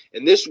up.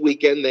 And this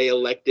weekend, they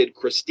elected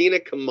Christina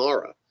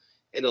Kamara,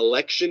 an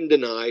election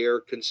denier,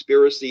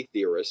 conspiracy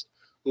theorist,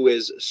 who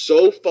is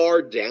so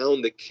far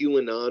down the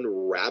QAnon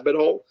rabbit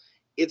hole,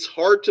 it's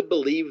hard to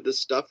believe the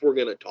stuff we're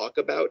going to talk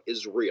about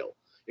is real.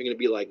 You're going to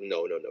be like,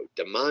 no,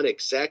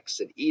 demonic sex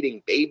and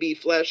eating baby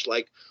flesh.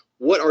 Like,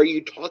 what are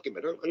you talking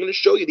about? I'm going to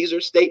show you. These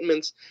are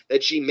statements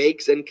that she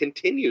makes and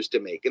continues to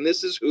make. And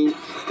this is who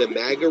the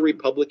MAGA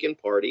Republican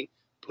Party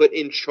put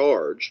in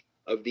charge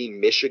of the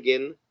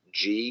Michigan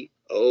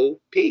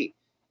GOP.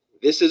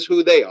 This is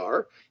who they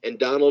are. And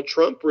Donald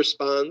Trump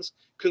responds,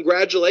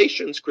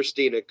 congratulations,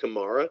 Christina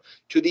Kamara,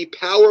 to the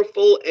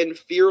powerful and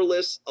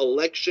fearless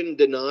election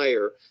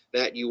denier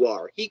that you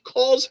are. He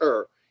calls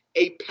her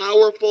a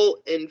powerful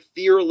and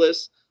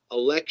fearless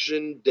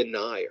election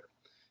denier.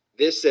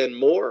 This and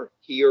more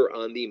here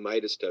on the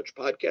Midas Touch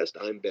podcast.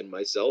 I'm Ben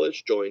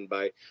Meiselas, joined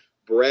by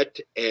Brett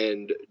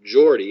and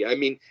Jordy. I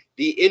mean,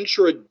 the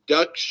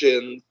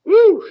introductions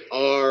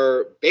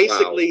are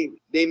basically,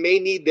 they may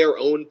need their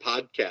own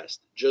podcast,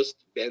 just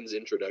Ben's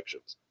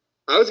introductions.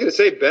 I was going to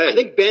say Ben. I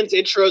think Ben's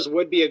intros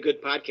would be a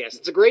good podcast.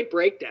 It's a great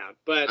breakdown,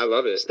 but I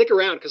love it. Stick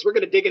around because we're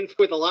going to dig in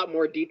with a lot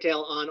more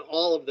detail on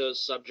all of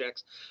those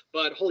subjects.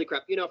 But holy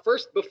crap,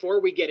 first,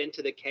 before we get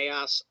into the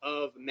chaos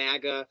of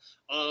MAGA,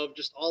 of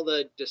just all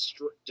the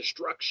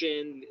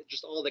destruction,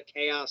 just all the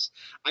chaos,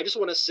 I just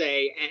want to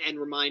say and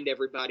remind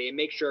everybody and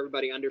make sure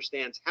everybody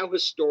understands how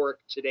historic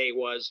today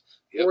was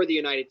for the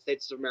United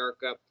States of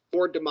America,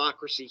 for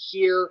democracy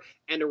here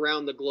and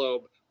around the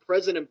globe.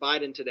 President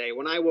Biden today,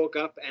 when I woke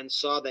up and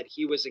saw that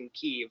he was in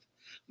Kyiv,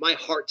 my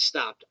heart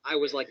stopped. I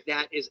was like,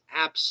 that is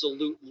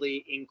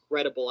absolutely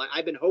incredible.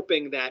 I've been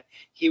hoping that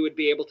he would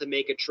be able to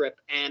make a trip,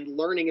 and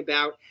learning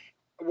about,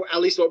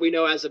 at least what we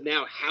know as of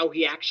now, how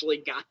he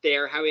actually got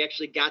there, how he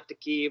actually got to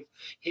Kyiv,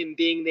 him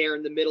being there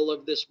in the middle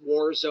of this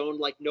war zone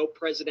like no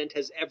president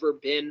has ever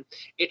been.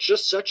 It's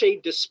just such a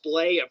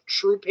display of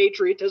true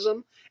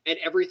patriotism and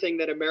everything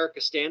that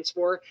America stands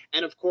for.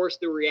 And of course,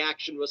 the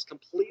reaction was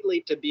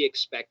completely to be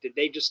expected.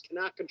 They just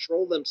cannot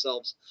control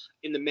themselves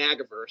in the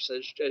MAGAverse,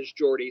 as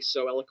Jordy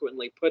so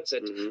eloquently puts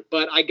it. Mm-hmm.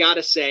 But I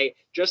gotta say,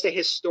 just a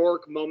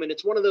historic moment.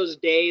 It's one of those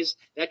days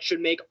that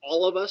should make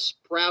all of us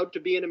proud to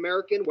be an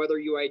American, whether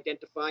you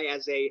identify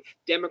as a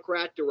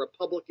Democrat, a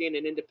Republican,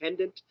 an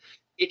independent.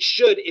 It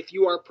should, if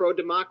you are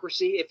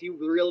pro-democracy, if you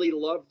really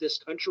love this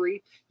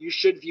country, you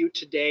should view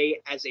today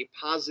as a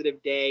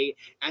positive day,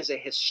 as a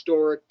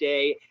historic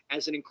day,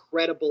 as an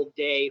incredible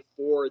day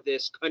for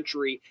this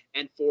country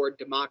and for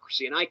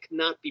democracy. And I could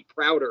not be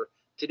prouder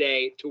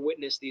today to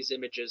witness these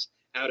images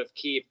out of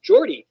Kyiv.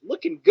 Jordy,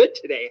 looking good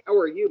today. How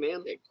are you,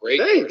 man? Yeah, great.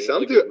 Thanks.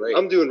 I'm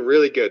doing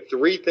really good.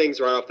 3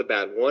 things right off the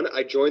bat. One,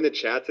 I joined the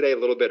chat today a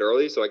little bit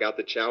early, so I got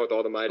the chat with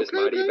all the Midas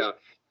Mighty about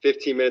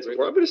 15 minutes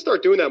before. I'm going to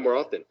start doing that more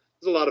often.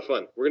 It's a lot of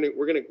fun. We're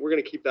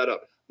gonna keep that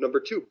up. Number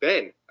 2,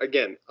 Ben,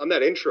 again, on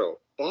that intro,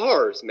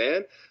 bars,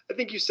 man. I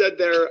think you said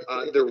there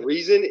the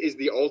reason is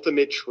the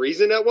ultimate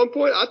treason at one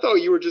point. I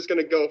thought you were just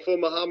gonna go full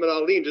Muhammad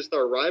Ali and just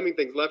start rhyming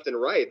things left and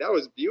right. That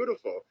was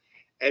beautiful.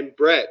 And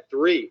Brett,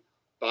 3,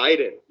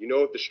 Biden. You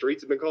know what the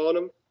streets have been calling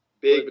him?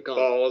 Big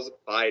Balls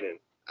Biden.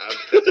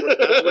 That's what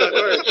I've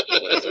heard.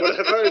 That's what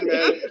I've heard,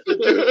 man.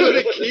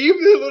 Dude, keep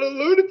the little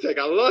lunatic.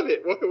 I love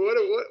it. What?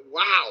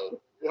 Wow.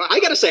 Wow.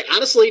 I gotta say,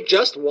 honestly,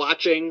 just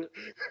watching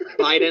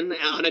Biden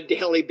on a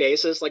daily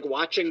basis, like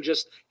watching,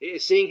 just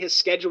seeing his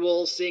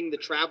schedule, seeing the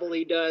travel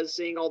he does,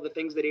 seeing all the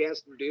things that he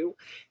has to do,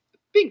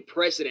 being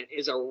president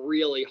is a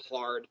really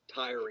hard,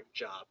 tiring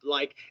job.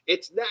 Like,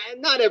 it's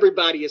not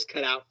everybody is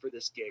cut out for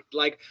this gig.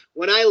 Like,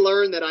 when I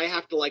learned that I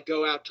have to like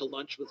go out to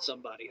lunch with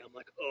somebody, I'm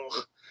like,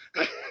 ugh.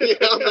 I'm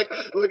like,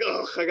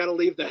 ugh, I gotta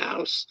leave the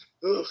house.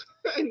 Ugh.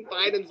 And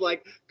Biden's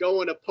like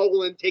going to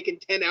Poland, taking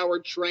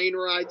 10-hour train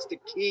rides to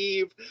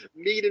Kyiv,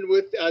 meeting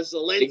with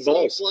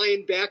Zelensky,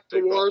 flying back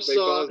to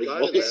Warsaw.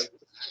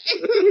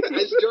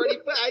 As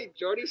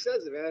Jordy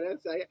says it, man.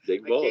 I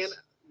can't.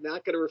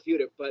 Not going to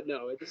refute it, but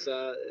no, it's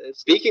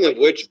speaking of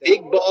which,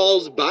 Big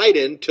Balls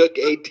Biden took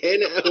a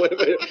 10-hour.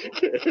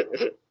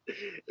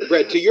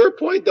 Brett, to your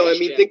point, though, I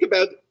mean, think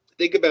about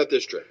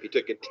this trip. He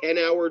took a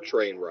 10-hour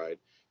train ride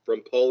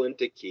from Poland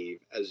to Kyiv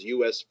as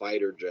U.S.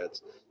 fighter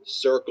jets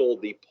circle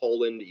the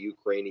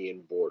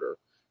Poland-Ukrainian border,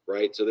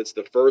 right? So that's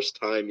the first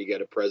time you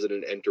get a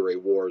president enter a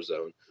war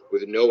zone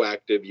with no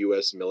active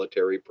U.S.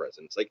 military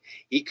presence. Like,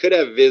 he could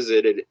have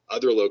visited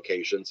other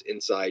locations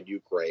inside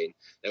Ukraine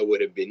that would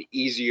have been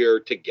easier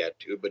to get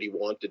to, but he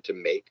wanted to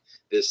make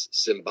this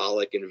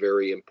symbolic and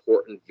very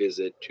important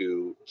visit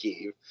to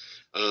Kyiv.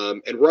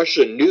 And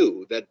Russia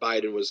knew that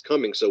Biden was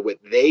coming, so what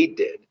they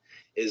did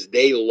is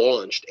they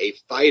launched a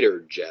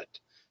fighter jet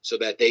so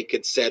that they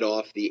could set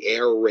off the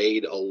air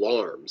raid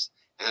alarms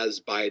as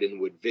Biden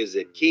would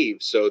visit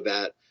Kyiv, so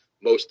that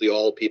mostly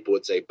all people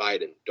would say,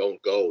 Biden,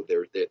 don't go.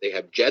 They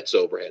have jets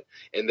overhead.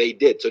 And they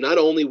did. So not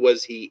only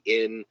was he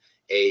in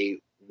a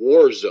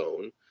war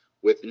zone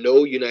with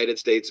no United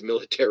States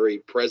military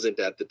present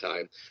at the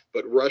time,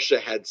 but Russia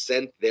had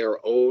sent their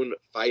own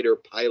fighter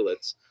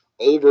pilots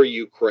over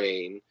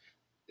Ukraine.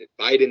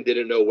 Biden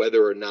didn't know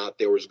whether or not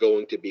there was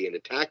going to be an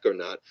attack or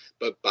not,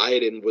 but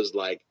Biden was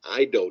like,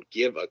 I don't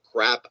give a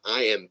crap.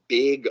 I am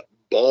big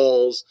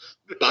balls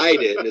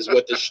Biden is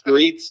what the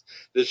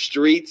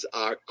streets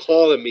are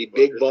calling me,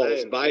 big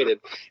balls Biden.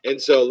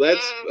 And so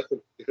let's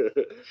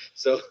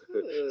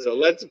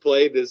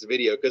play this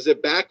video, because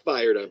it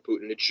backfired on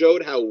Putin. It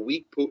showed how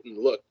weak Putin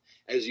looked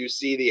as you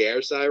see the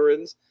air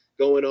sirens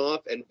going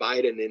off and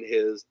Biden in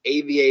his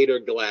aviator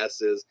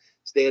glasses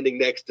standing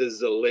next to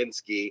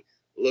Zelensky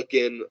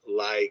looking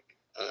like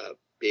a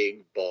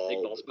big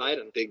balls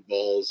Biden. Big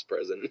balls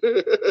president.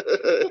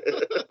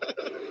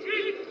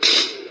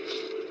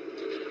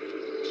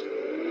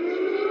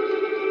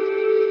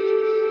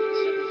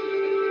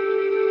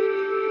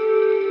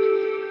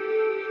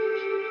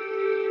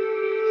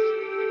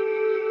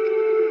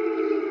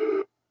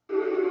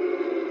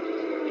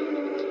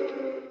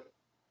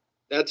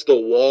 That's the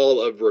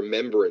wall of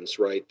remembrance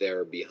right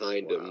there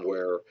behind him,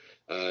 where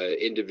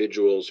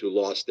individuals who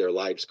lost their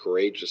lives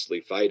courageously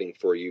fighting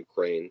for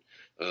Ukraine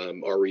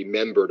are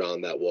remembered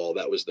on that wall.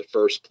 That was the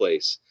first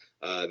place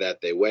that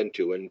they went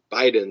to. And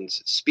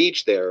Biden's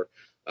speech there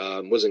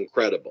was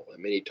incredible. I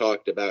mean, he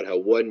talked about how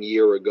 1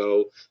 year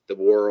ago the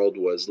world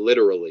was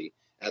literally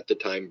at the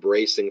time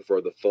bracing for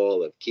the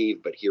fall of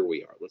Kyiv, but here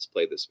we are. Let's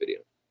play this video.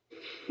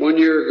 1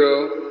 year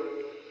ago,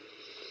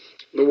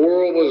 the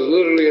world was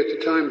literally at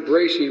the time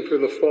bracing for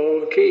the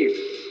fall of Kyiv.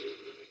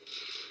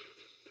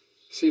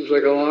 Seems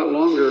like a lot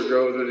longer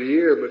ago than a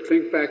year, but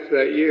think back to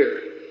that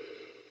year.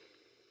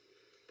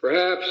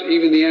 Perhaps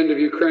even the end of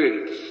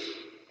Ukraine.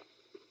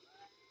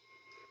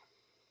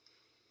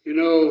 You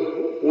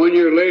know, 1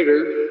 year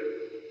later,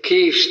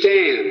 Kyiv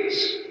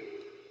stands,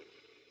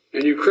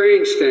 and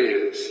Ukraine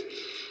stands.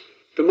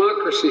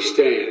 Democracy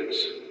stands.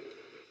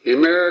 The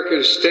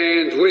Americans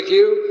stand with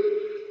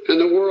you, and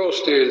the world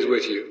stands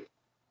with you.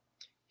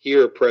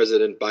 Here,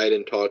 President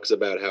Biden talks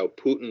about how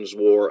Putin's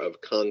war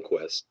of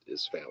conquest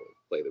is failing.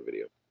 Play the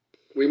video.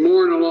 We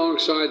mourn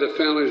alongside the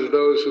families of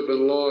those who've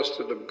been lost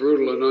to the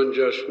brutal and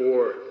unjust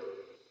war.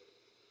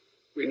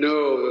 We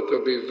know that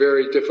there'll be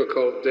very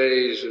difficult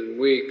days and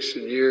weeks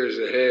and years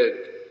ahead.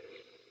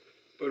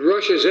 But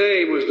Russia's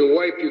aim was to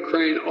wipe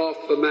Ukraine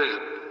off the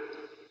map.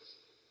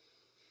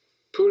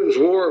 Putin's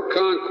war of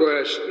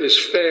conquest is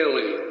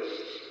failing.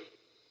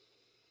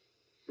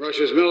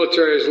 Russia's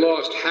military has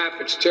lost half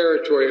its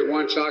territory it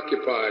once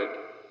occupied.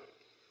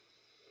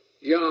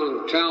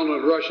 Young,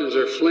 talented Russians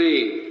are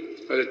fleeing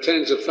by the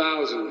tens of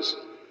thousands,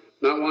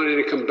 not wanting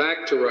to come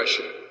back to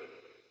Russia.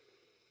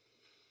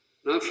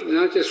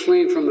 Not just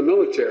fleeing from the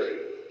military,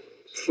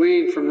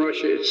 fleeing from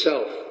Russia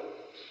itself,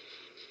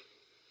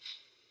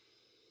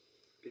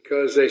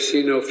 because they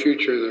see no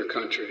future in their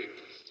country.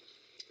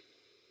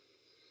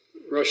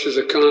 Russia's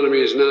economy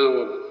is now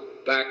a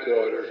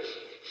backwater,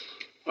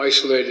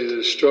 isolated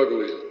and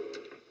struggling.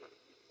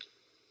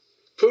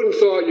 Putin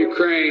thought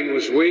Ukraine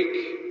was weak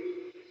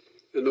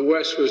and the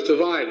West was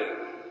divided.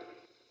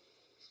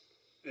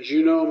 As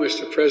you know,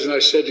 Mr. President, I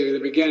said to you in the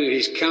beginning,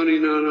 he's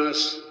counting on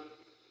us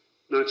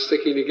not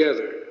sticking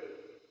together.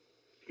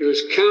 He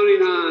was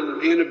counting on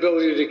the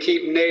inability to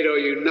keep NATO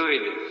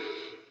united.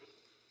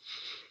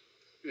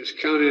 He was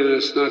counting on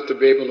us not to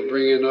be able to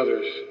bring in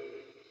others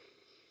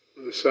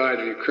on the side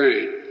of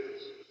Ukraine.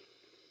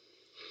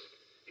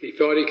 He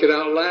thought he could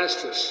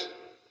outlast us.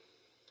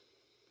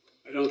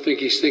 I don't think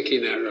he's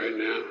thinking that right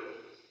now.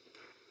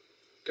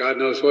 God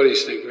knows what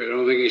he's thinking, but I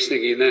don't think he's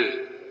thinking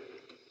that.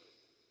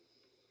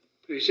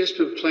 But he's just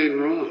been plain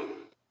wrong.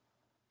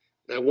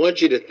 I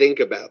want you to think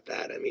about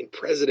that. I mean,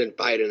 President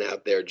Biden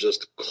out there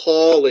just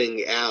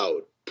calling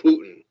out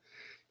Putin,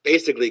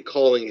 basically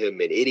calling him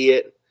an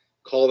idiot,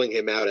 calling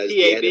him out as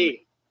the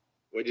enemy.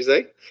 What'd you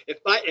say?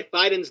 If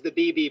Biden's the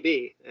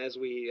BBB, as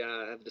we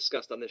have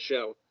discussed on this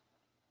show,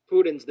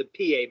 Putin's the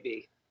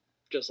PAB,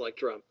 just like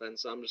Trump. And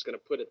so I'm just going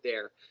to put it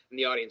there, and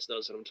the audience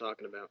knows what I'm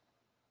talking about.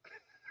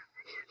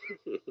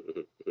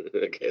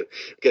 Okay,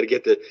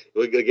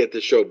 we're gonna get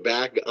the show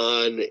back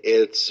on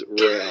its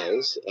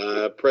rails.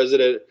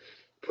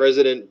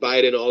 President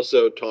Biden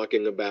also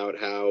talking about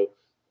how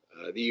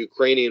the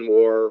Ukrainian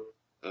war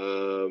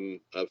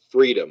of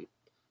freedom,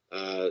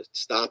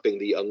 stopping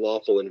the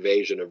unlawful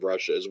invasion of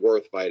Russia, is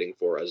worth fighting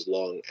for as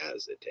long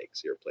as it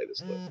takes. Here, play this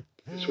clip.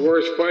 It's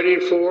worth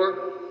fighting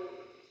for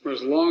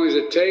as long as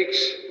it takes,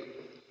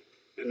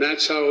 and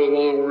that's how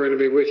long we're going to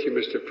be with you,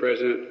 Mr.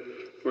 President,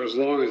 for as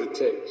long as it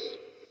takes.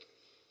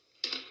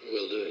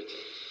 We'll do it.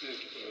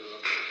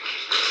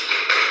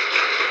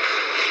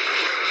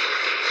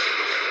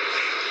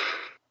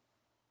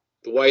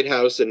 The White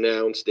House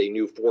announced a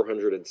new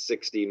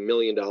 $460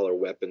 million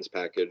weapons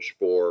package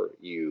for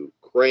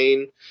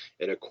Ukraine,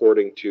 and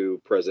according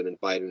to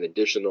President Biden,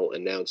 additional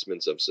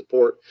announcements of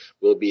support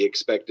will be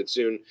expected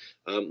soon.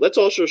 Let's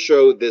also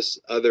show this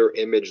other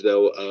image,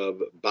 though,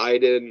 of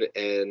Biden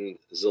and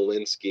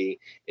Zelensky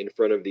in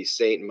front of the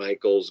St.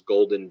 Michael's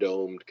Golden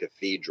Domed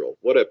Cathedral.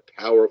 What a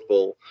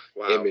powerful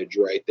image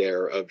right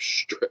there of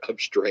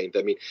strength.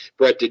 I mean,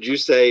 Brett, did you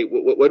say,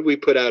 what did we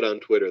put out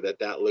on Twitter,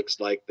 that looks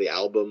like the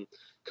album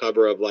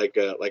cover of like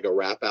a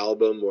rap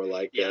album, or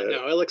like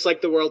no, it looks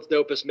like the world's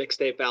dopest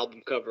mixtape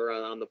album cover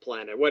on the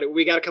planet. What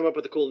we got to come up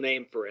with a cool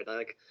name for it.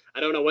 I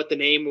don't know what the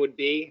name would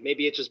be.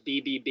 Maybe it's just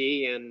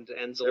BBB and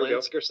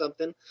Zelensky or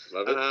something.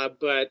 Love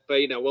it. But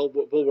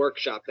we'll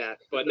workshop that.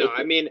 But no,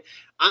 I mean,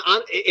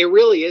 it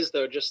really is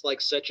though just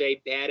like such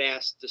a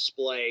badass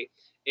display.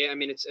 I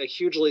mean, it's a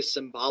hugely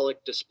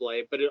symbolic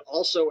display, but it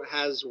also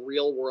has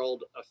real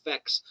world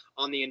effects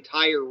on the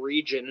entire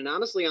region and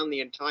honestly on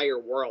the entire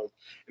world.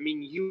 I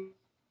mean,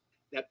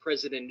 that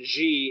President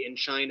Xi in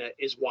China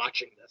is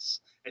watching this,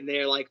 and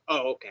they're like,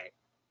 oh, okay.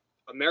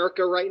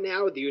 America right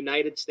now, the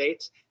United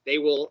States, they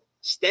will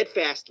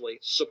steadfastly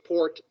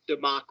support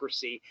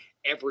democracy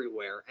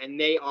everywhere, and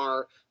they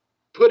are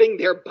putting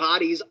their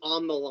bodies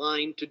on the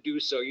line to do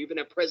so. You even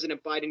have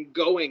President Biden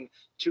going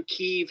to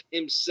Kyiv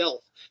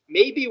himself.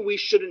 Maybe we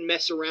shouldn't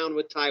mess around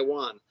with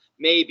Taiwan.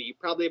 Maybe. You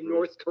probably have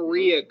North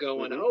Korea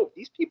going, oh,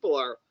 these people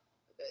are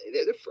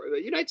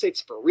the United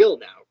States for real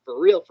now, for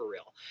real.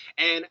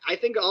 And I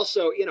think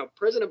also,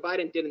 President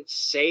Biden didn't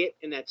say it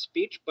in that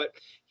speech, but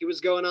he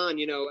was going on,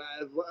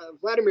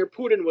 Vladimir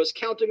Putin was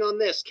counting on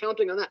this,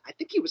 counting on that. I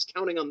think he was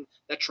counting on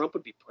that Trump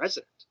would be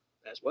president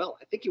as well.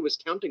 I think he was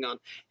counting on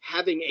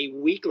having a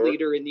weak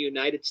leader in the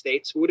United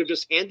States who would have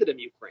just handed him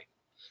Ukraine,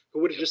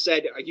 who would have just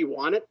said, you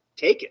want it?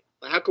 Take it.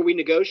 How can we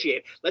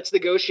negotiate? Let's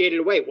negotiate it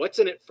away. What's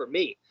in it for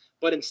me?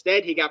 But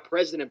instead, he got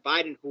President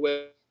Biden, who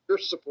was a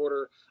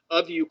supporter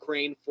of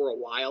Ukraine for a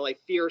while, a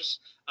fierce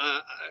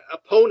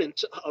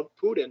opponent of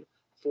Putin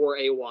for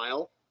a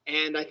while.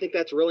 And I think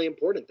that's really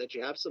important that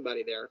you have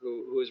somebody there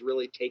who has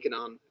really taken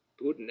on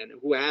Putin and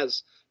who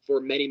has for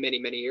many, many,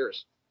 many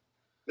years.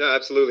 No,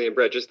 absolutely. And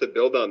Brett, just to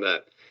build on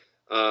that,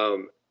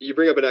 you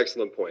bring up an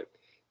excellent point,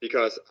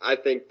 because I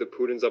think the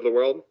Putins of the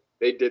world,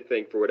 they did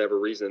think for whatever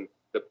reason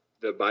the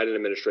Biden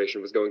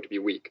administration was going to be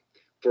weak.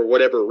 For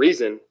whatever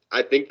reason,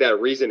 I think that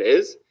reason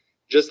is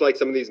just like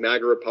some of these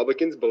MAGA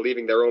Republicans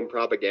believing their own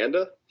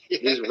propaganda.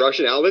 These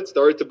Russian outlets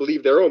started to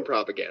believe their own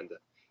propaganda.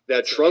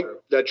 That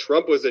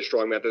Trump was a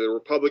strong man, that the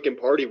Republican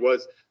Party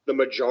was the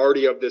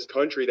majority of this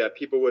country, that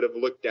people would have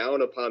looked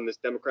down upon this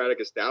Democratic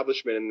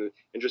establishment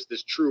and just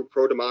this true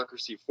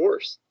pro-democracy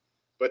force.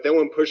 But then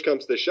when push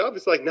comes to shove,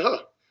 it's like, no,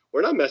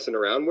 we're not messing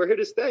around. We're here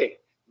to stay.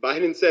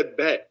 Biden said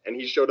bet, and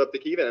he showed up to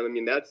Kyiv. I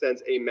mean, that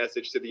sends a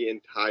message to the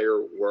entire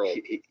world.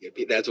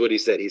 That's what he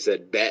said. He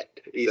said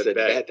bet. He said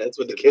bet. That's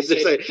what the kids are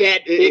saying.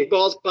 Bet. Big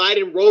balls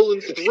Biden rolling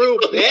through.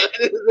 Bet.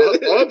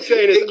 All I'm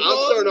saying is I'm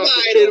starting off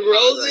Biden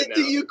rolls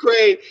into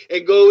Ukraine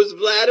and goes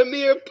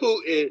Vladimir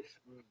Putin.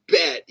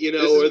 Bet.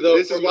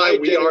 This is why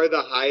we are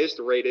the highest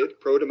rated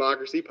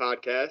pro-democracy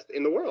podcast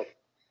in the world.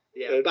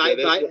 Yeah.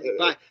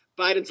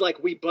 Biden's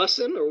like, we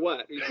bussin' or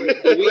what?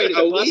 Are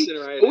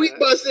we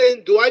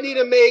bussin'? Do I need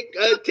to make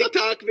a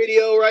TikTok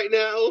video right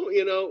now?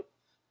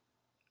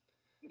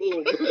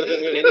 Boom.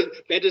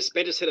 Ben just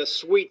hit a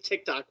sweet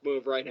TikTok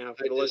move right now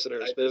for the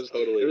listeners.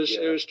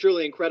 It was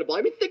truly incredible.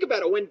 I mean, think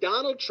about it. When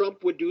Donald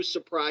Trump would do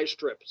surprise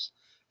trips,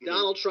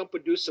 Donald Trump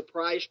would do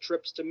surprise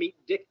trips to meet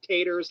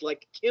dictators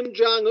like Kim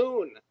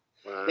Jong-un.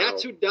 Wow.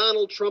 That's who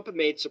Donald Trump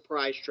made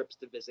surprise trips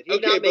to visit.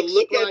 But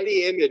look at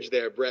the image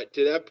there, Brett.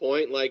 To that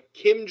point, like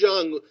Kim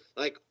Jong,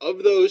 like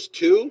of those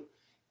two,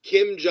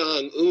 Kim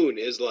Jong-un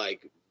is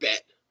like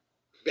bet,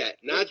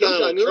 not Kim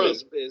Donald Jong-un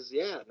Trump. is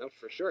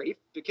for sure.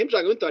 Kim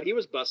Jong-un thought he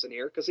was bussing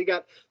here because he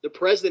got the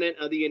president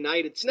of the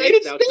United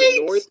States out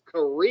to North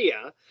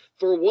Korea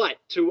for what?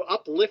 To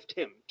uplift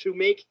him, to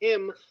make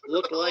him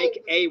look like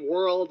a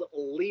world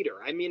leader.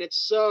 I mean, it's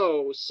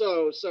so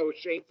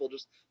shameful.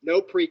 Just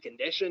no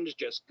preconditions,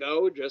 just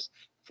go, just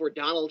for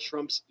Donald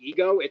Trump's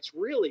ego. It's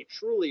really,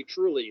 truly,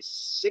 truly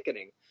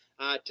sickening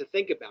to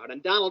think about.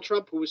 And Donald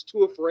Trump, who was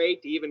too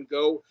afraid to even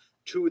go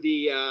to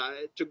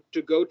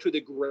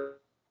the grave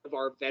of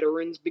our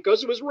veterans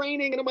because it was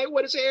raining and it might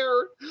wet his hair.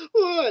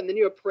 Oh, and then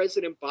you have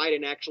President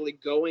Biden actually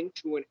going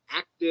to an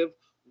active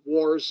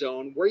war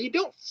zone where you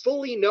don't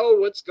fully know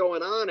what's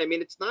going on. I mean,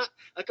 it's not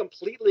a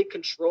completely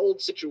controlled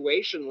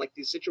situation like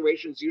these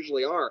situations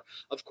usually are.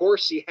 Of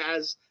course, he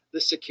has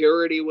the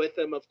security with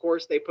him. Of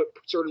course, they put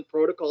certain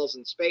protocols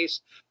in space.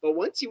 But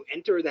once you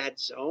enter that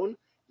zone,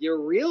 you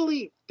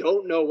really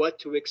don't know what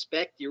to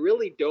expect. You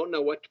really don't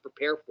know what to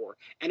prepare for.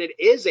 And it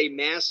is a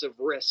massive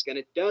risk. And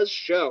it does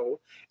show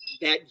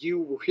that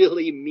you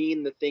really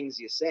mean the things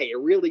you say. It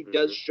really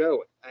does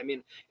show it. I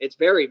mean, it's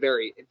very,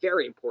 very,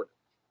 very important.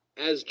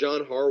 As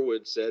John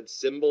Harwood said,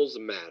 symbols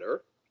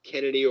matter.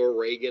 Kennedy or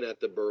Reagan at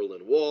the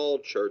Berlin Wall,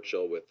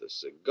 Churchill with a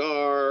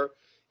cigar,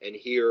 And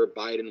here,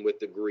 Biden with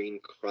the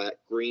green-clad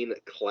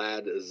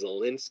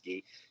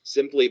Zelensky,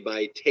 simply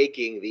by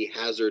taking the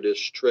hazardous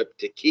trip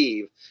to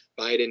Kyiv,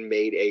 Biden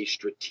made a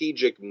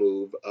strategic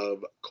move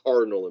of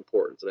cardinal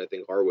importance. And I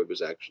think Harwood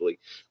was actually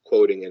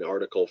quoting an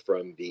article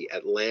from The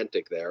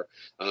Atlantic there.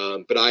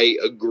 But I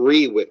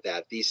agree with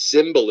that. The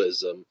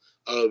symbolism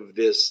of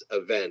this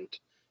event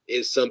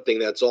is something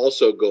that's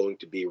also going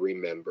to be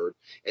remembered.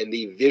 And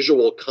the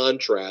visual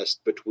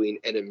contrast between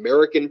an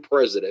American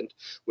president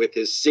with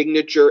his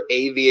signature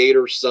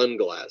aviator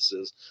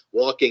sunglasses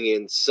walking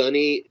in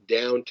sunny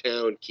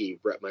downtown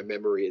Kyiv. Brett, my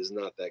memory is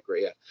not that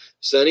great. Yeah.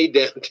 Sunny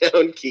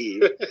downtown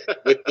Kyiv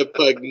with the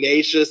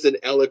pugnacious and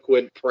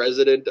eloquent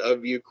president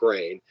of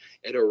Ukraine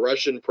and a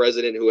Russian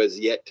president who has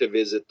yet to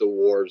visit the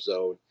war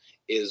zone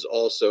is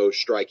also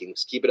striking.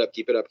 Keep it up,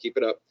 keep it up, keep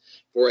it up.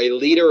 For a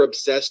leader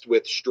obsessed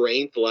with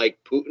strength like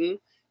Putin,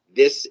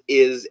 this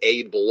is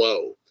a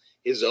blow.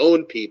 His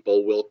own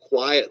people will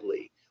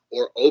quietly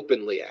or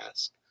openly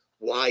ask,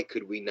 why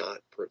could we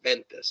not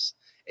prevent this?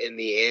 And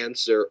the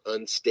answer,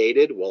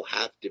 unstated, will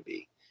have to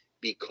be,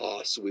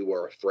 because we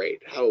were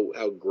afraid.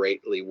 How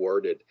greatly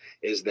worded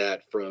is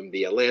that from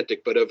The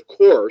Atlantic? But of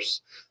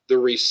course, the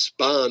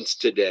response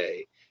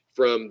today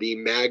from the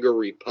MAGA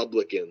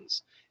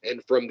Republicans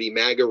and from the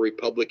MAGA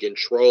Republican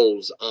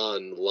trolls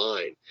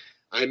online.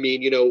 I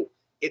mean,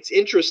 it's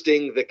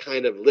interesting the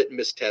kind of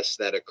litmus tests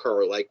that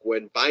occur. Like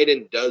when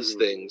Biden does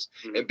things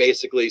and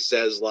basically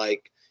says,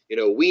 like,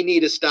 we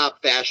need to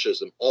stop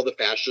fascism. All the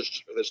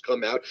fascists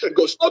come out and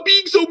go, stop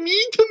being so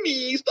mean to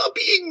me. Stop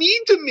being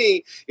mean to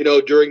me.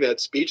 During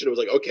that speech. And it was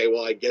like, okay,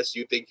 well, I guess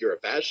you think you're a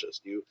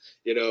fascist.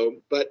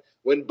 But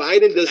when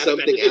Biden does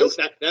something else.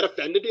 That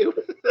offended you?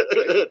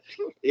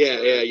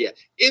 Yeah.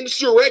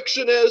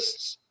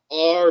 Insurrectionists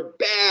are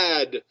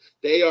bad.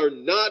 They are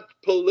not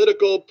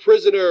political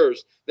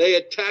prisoners. They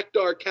attacked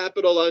our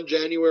Capitol on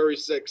January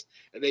 6th.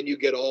 And then you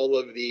get all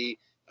of the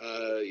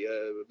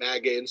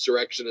MAGA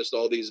insurrectionists,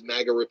 all these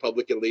MAGA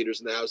Republican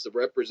leaders in the House of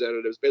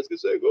Representatives basically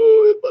saying,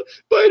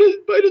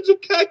 Biden's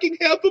attacking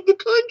half of the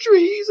country.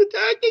 He's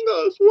attacking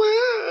us.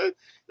 Wow.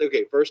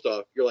 Okay, first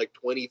off, you're like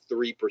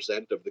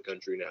 23% of the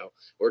country now,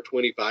 or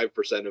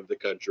 25% of the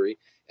country.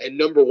 And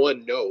number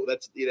one, no,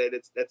 that's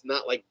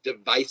not like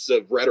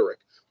divisive rhetoric.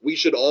 We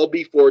should all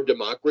be for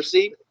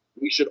democracy.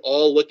 We should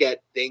all look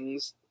at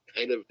things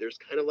there's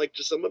like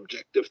just some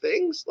objective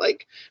things.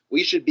 Like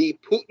we should be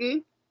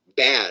Putin,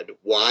 bad.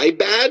 Why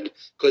bad?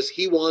 Because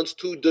he wants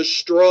to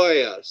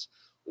destroy us.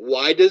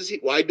 Why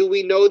do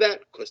we know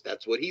that? Because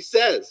that's what he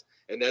says.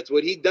 And that's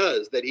what he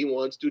does, that he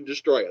wants to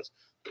destroy us.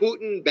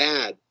 Putin,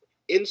 bad.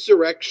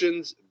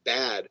 Insurrections,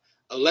 bad.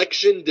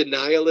 Election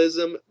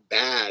denialism,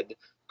 bad.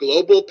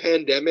 Global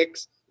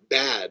pandemics,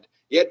 bad.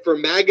 Yet for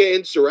MAGA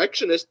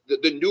insurrectionists,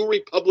 the new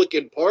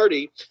Republican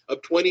Party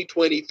of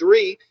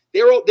 2023,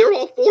 they're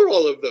all for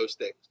all of those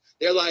things.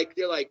 They're like,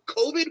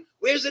 COVID,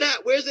 where's it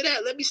at? Where's it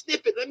at? Let me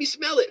sniff it. Let me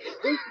smell it.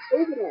 Where's the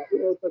COVID at?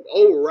 It's like,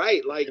 oh,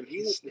 right. Like,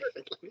 you sniff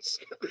it. Let me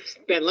smell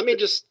it. Ben, let me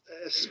just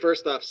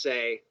first off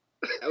say,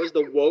 that was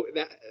the woke,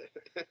 that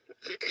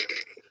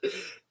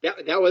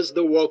was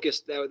the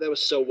wokest, that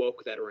was so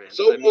woke, that rant.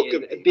 So woke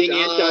of being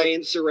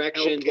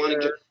anti-insurrection,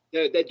 wanting to,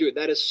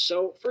 that is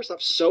so, first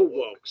off, so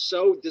woke,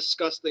 so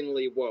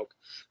disgustingly woke.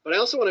 But I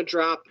also want to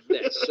drop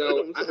this.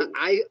 So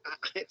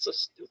it's so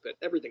stupid.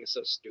 Everything is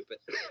so stupid.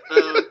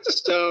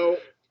 So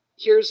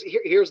here's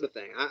the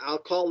thing. I'll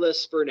call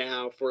this for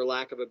now, for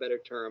lack of a better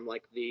term,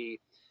 like the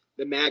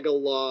MAGA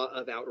law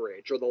of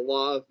outrage, or the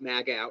law of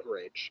MAGA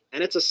outrage.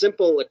 And it's a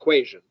simple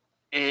equation.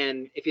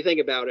 And if you think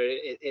about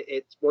it,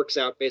 it works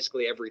out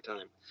basically every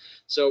time.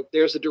 So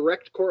there's a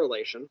direct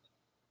correlation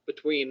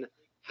between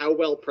how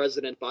well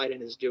President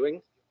Biden is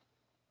doing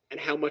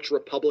and how much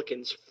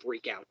Republicans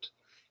freak out.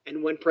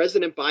 And when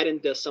President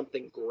Biden does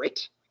something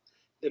great,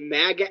 the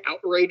MAGA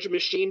outrage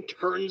machine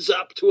turns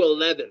up to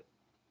 11,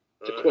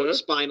 to quote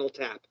Spinal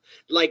Tap.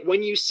 Like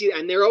when you see,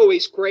 and they're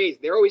always crazy.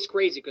 They're always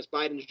crazy because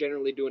Biden's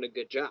generally doing a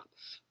good job.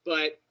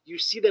 But you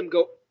see them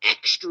go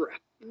extra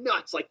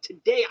nuts. Like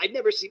today, I've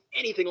never seen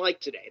anything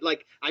like today.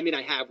 Like, I mean,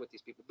 I have with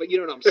these people, but you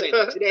know what I'm saying.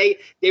 Like today,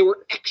 they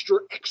were extra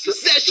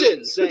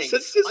secession,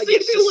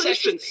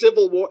 secession,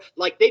 civil war.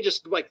 Like they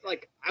just like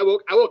I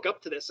woke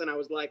up to this and I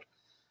was like,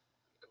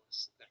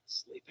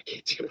 sleep. I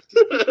can't deal with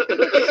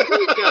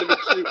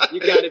it. You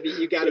gotta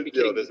be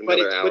kidding. But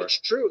it's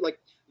true. Like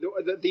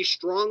the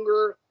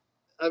stronger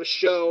of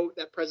show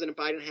that President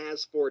Biden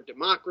has for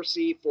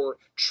democracy, for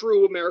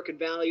true American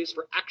values,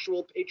 for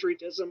actual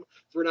patriotism,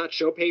 for not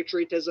show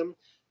patriotism,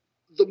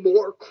 the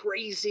more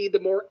crazy, the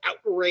more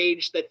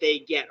outrage that they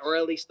get, or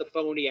at least the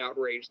phony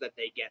outrage that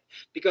they get,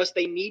 because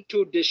they need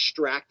to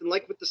distract. And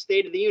like with the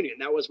State of the Union,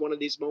 that was one of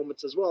these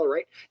moments as well,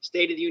 right?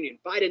 State of the Union.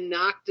 Biden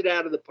knocked it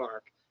out of the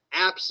park.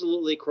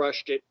 Absolutely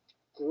crushed it.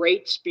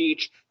 Great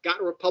speech.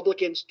 Got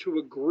Republicans to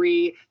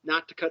agree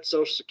not to cut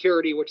Social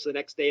Security, which the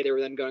next day they were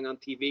then going on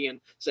TV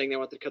and saying they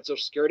wanted to cut Social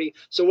Security.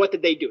 So what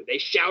did they do? They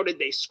shouted,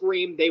 they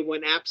screamed, they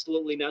went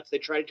absolutely nuts. They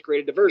tried to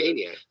create a diversion.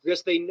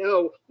 Because they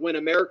know when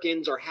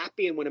Americans are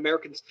happy and when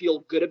Americans feel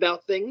good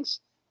about things,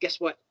 guess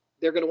what?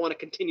 they're going to want to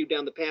continue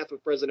down the path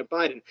with President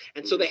Biden.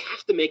 And so they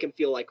have to make him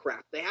feel like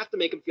crap. They have to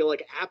make him feel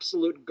like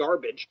absolute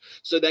garbage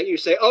so that you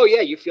say, oh,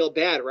 yeah, you feel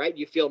bad, right?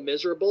 You feel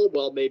miserable?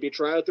 Well, maybe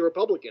try out the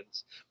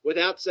Republicans,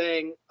 without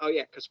saying, oh,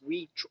 yeah, because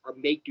we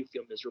make you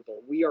feel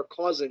miserable. We are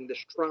causing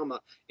this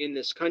trauma in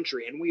this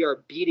country, and we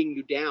are beating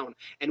you down,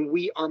 and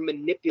we are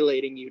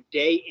manipulating you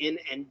day in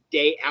and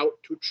day out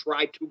to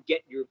try to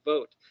get your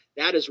vote.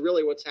 That is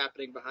really what's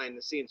happening behind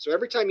the scenes. So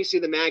every time you see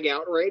the MAGA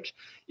outrage,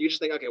 you just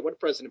think, okay, what did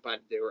President Biden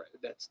do?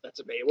 That's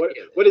amazing.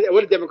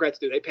 What did Democrats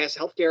do? They pass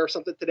health care or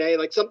something today?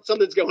 Like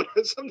something's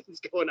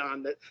going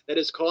on that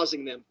is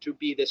causing them to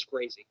be this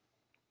crazy.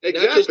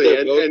 Exactly,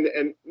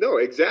 and no,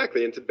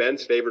 exactly. And to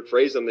Ben's favorite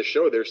phrase on the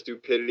show, their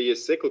stupidity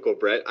is cyclical,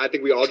 Brett. I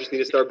think we all just need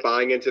to start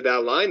buying into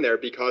that line there,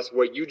 because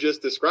what you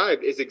just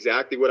described is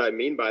exactly what I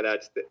mean by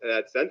that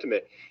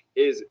sentiment.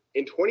 Is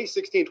in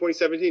 2016,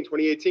 2017,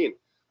 2018,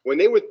 when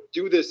they would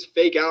do this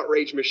fake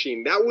outrage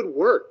machine, that would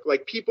work.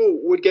 Like,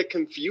 people would get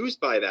confused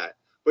by that.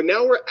 But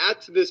now we're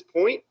at to this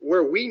point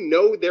where we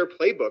know their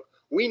playbook.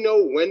 We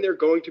know when they're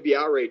going to be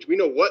outraged. We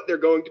know what they're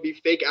going to be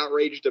fake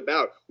outraged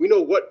about. We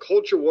know what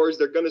culture wars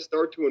they're going to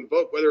start to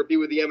invoke, whether it be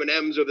with the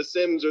M&Ms or the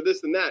Sims or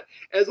this and that.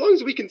 As long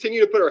as we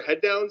continue to put our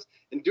head downs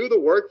and do the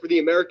work for the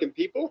American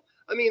people,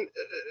 I mean,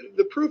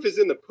 the proof is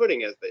in the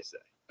pudding, as they say.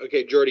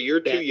 Okay, Jordy,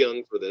 you're too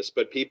young for this,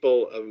 but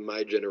people of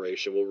my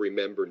generation will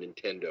remember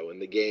Nintendo,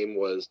 and the game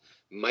was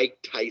Mike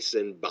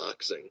Tyson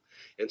boxing.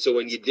 And so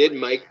when you did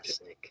Mike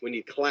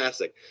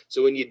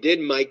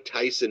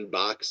Tyson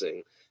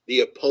boxing, the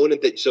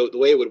opponent so the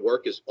way it would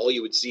work is all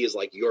you would see is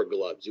like your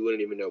gloves. You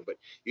wouldn't even know, but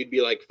you'd be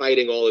like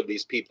fighting all of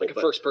these people. Like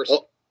a first person.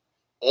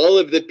 All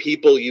of the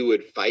people you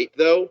would fight,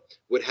 though,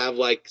 would have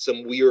like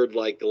some weird,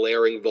 like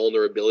glaring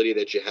vulnerability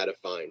that you had to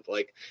find.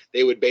 Like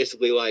they would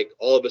basically like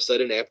all of a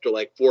sudden after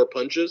like 4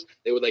 punches,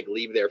 they would like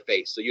leave their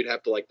face. So you'd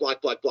have to like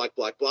block,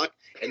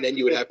 and then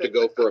you would have to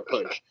go for a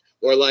punch.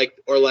 Or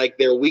like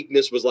their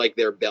weakness was like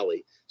their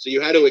belly. So you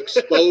had to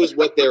expose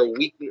what their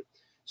weakness.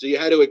 So you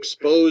had to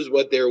expose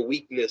what their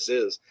weakness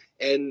is.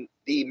 And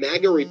the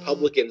MAGA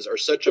Republicans are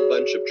such a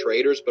bunch of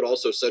traitors, but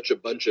also such a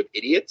bunch of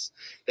idiots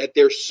that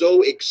they're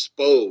so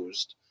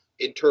exposed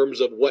in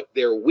terms of what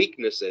their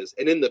weakness is.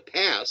 And in the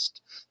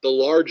past, the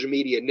large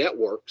media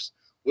networks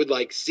would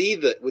like see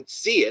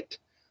it,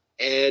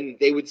 and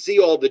they would see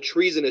all the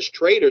treasonous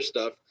traitor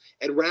stuff.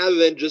 And rather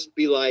than just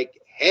be like,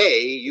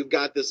 hey, you've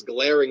got this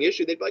glaring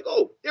issue, they'd be like,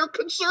 oh, they're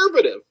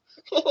conservative.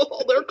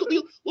 Oh,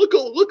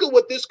 look at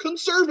what this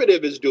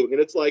conservative is doing.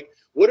 And it's like,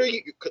 what are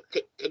you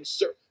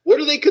what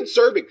are they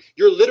conserving?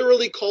 You're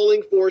literally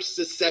calling for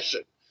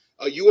secession.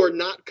 You are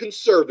not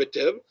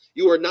conservative.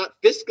 You are not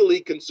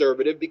fiscally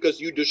conservative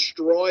because you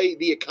destroy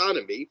the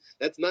economy.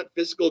 That's not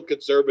fiscal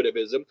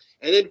conservatism.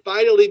 And then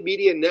finally,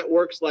 media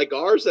networks like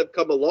ours have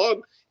come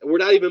along, and we're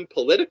not even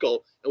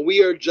political. And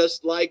we are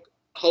just like,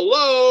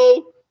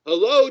 hello,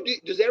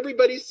 does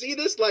everybody see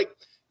this? Like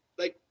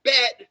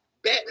bet,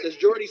 as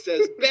Jordy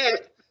says,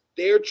 bet.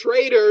 They're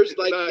traitors.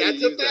 Like,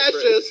 that's a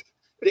fascist.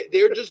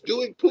 They're just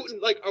doing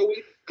Putin. Like, are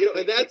we,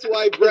 and that's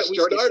why, Brett, we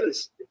started.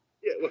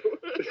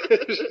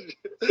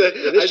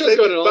 This show's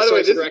going in all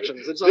sorts of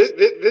directions.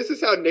 This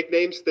is how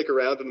nicknames stick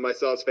around in the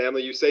Mysaws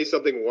family. You say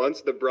something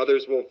once, the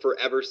brothers will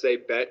forever say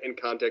bet in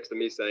context of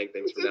me saying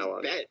things from now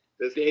on. Bet.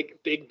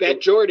 Big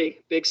bet Jordy.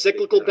 Big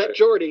cyclical bet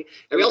Jordy.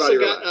 And we also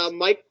got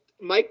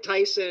Mike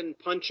Tyson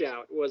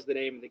Punch-Out was the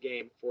name of the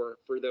game for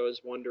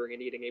those wondering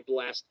and eating a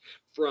blast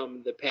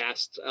from the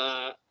past.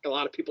 A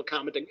lot of people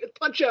commenting, it's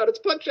Punch-Out.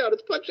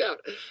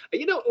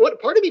 You know,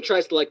 what part of me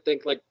tries to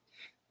think,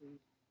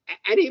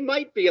 and he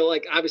might be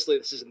like, obviously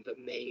this isn't the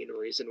main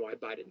reason why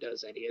Biden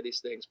does any of these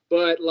things,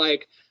 but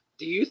like,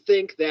 do you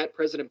think that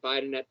President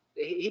Biden,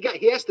 he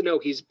has to know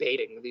he's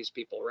baiting these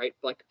people, right?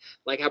 Like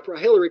how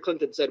Hillary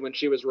Clinton said when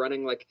she was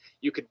running, like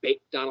you could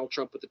bait Donald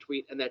Trump with a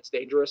tweet and that's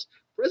dangerous.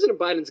 President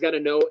Biden's got to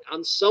know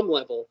on some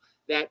level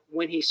that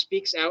when he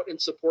speaks out in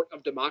support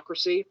of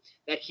democracy,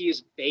 that he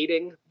is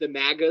baiting the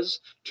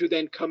MAGAs to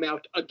then come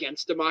out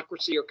against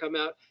democracy or come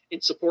out in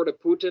support of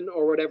Putin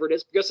or whatever it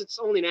is, because it's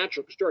only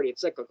natural, because Jordy,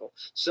 it's cyclical.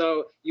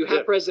 So you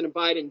have President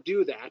Biden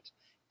do that.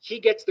 He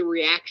gets the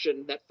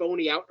reaction, that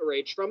phony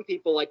outrage from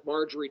people like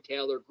Marjorie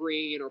Taylor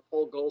Greene or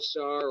Paul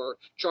Gosar or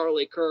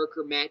Charlie Kirk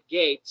or Matt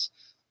Gaetz.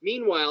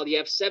 Meanwhile, you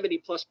have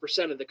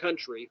 70+% of the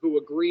country who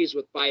agrees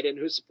with Biden,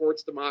 who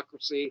supports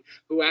democracy,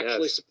 who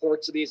actually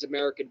supports these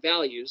American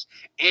values.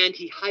 And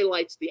he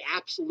highlights the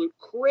absolute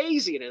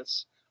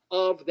craziness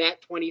of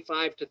that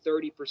 25 to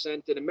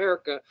 30% in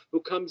America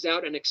who comes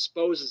out and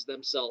exposes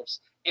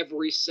themselves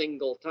every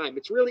single time.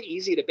 It's really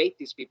easy to bait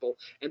these people.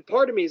 And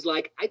part of me is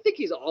like, I think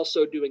he's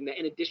also doing that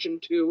in addition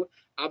to,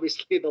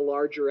 obviously, the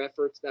larger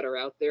efforts that are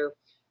out there.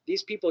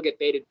 These people get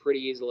baited pretty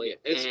easily. Yeah,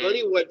 it's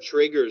funny what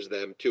triggers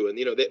them, too. And,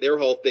 their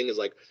whole thing is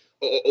like,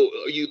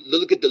 you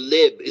look at the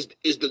lib.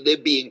 Is the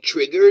lib being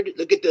triggered?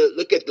 Look at the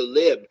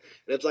lib.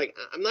 And it's like,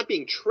 I'm not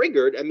being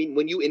triggered. I mean,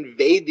 when you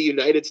invade the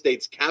United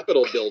States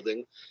Capitol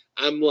building,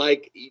 I'm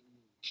like,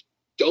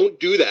 don't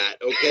do that,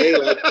 okay?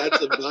 Like,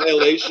 that's a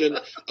violation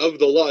of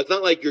the law. It's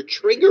not like you're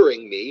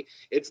triggering me.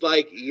 It's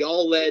like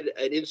y'all led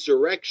an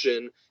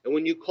insurrection, and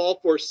when you call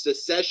for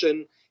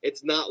secession,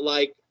 it's not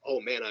like, oh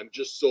man, I'm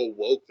just so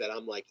woke that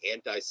I'm like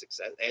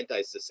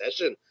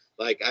anti-secession.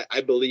 Like,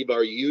 I believe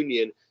our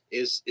union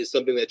is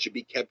something that should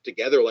be kept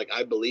together. Like,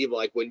 I believe,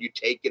 like, when you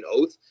take an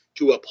oath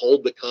to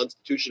uphold the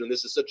Constitution, and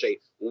this is such a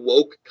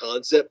woke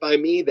concept by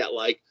me, that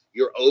like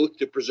your oath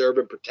to preserve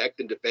and protect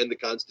and defend the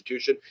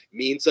Constitution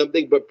means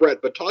something. But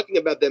Brett, talking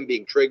about them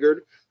being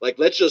triggered, like,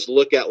 let's just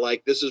look at,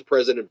 like, this is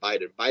President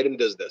Biden. Biden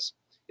does this.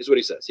 Is what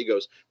he says. He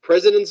goes,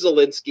 President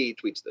Zelensky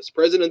tweets this.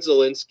 President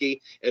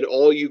Zelensky and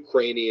all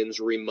Ukrainians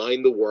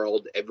remind the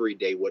world every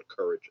day what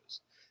courage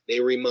is. They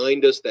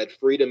remind us that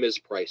freedom is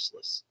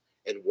priceless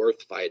and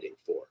worth fighting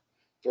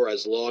for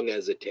as long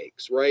as it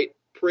takes, right?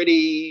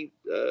 Pretty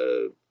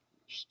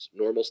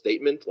normal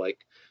statement. Like,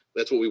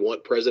 that's what we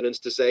want presidents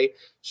to say.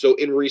 So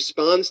in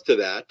response to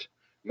that,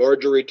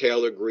 Marjorie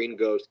Taylor Greene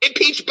goes,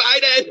 impeach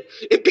Biden,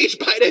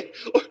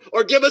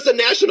 or give us a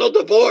national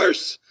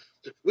divorce.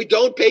 We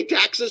don't pay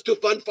taxes to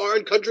fund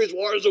foreign countries'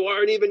 wars who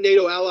aren't even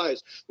NATO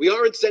allies. We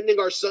aren't sending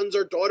our sons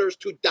or daughters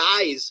to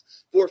dies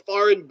for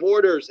foreign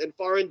borders and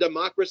foreign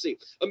democracy.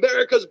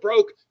 America's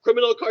broke.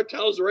 Criminal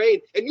cartels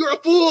reign. And you're a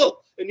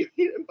fool. And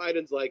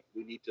Biden's like,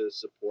 we need to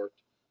support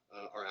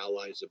our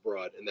allies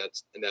abroad. And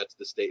that's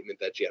the statement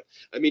that she has.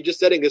 I mean,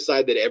 just setting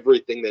aside that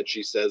everything that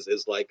she says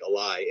is like a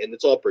lie. And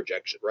it's all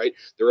projection, right?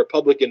 The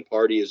Republican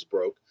Party is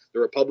broke.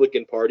 The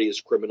Republican Party is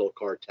criminal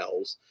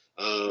cartels.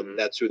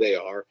 That's who they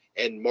are.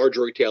 And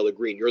Marjorie Taylor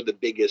Greene, you're the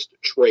biggest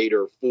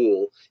traitor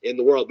fool in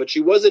the world. But she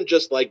wasn't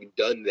just like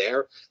done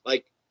there.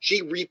 Like,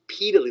 she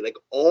repeatedly, like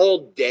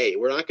all day,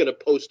 we're not going to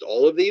post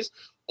all of these.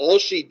 All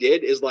she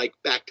did is like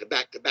back to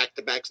back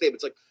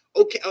statements. Like,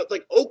 okay,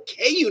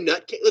 you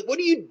nutcase. Like, what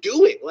are you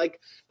doing? Like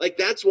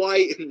that's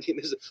why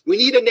we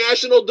need a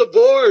national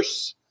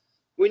divorce.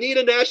 We need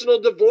a national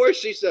divorce,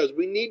 she says.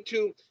 We need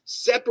to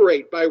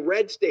separate by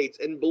red states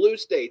and blue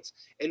states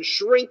and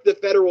shrink the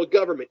federal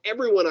government.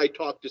 Everyone I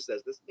talk to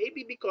says this.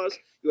 Maybe because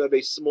you have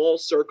a small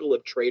circle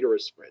of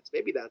traitorous friends.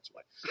 Maybe that's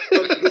why.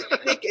 The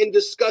sick and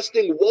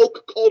disgusting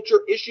woke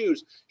culture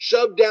issues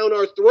shoved down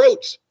our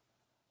throats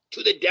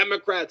to the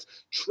Democrats'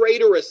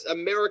 traitorous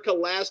America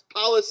Last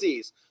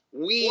policies.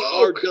 We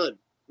are done.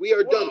 We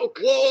are done. Woke!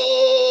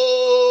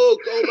 Oh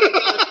my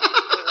God.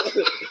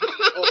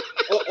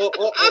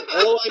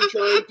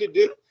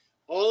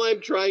 All I'm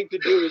trying to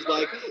do is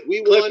like,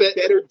 we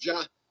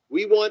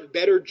want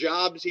better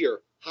jobs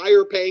here,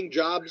 higher paying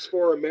jobs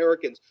for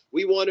Americans.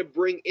 We want to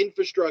bring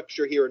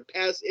infrastructure here and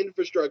pass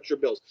infrastructure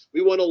bills.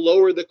 We want to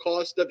lower the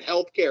cost of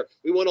health care.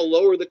 We want to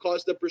lower the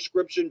cost of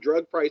prescription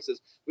drug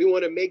prices. We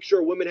want to make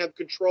sure women have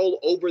control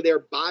over their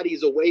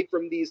bodies, away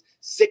from these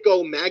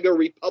sicko MAGA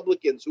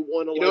Republicans who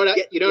want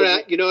to You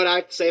know what I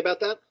have to say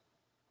about that?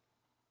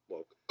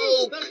 Woke.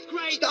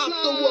 Stop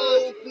the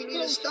woke. We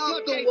need to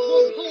stop the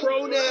woke.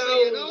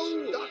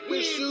 Pronouns. Dr.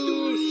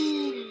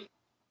 Seuss.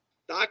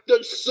 Dr.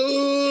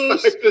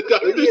 Seuss. The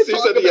Dr.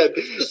 Seuss on the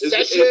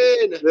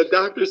end. The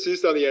Dr.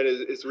 Seuss on the end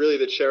is really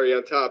the cherry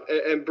on top.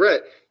 And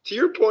Brett, to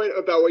your point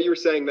about what you were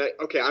saying, that,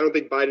 okay, I don't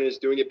think Biden is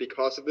doing it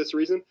because of this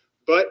reason,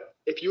 but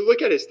if you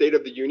look at his State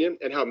of the Union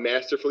and how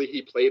masterfully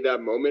he played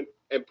that moment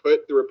and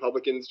put the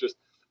Republicans just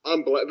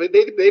on blast,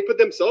 they put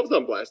themselves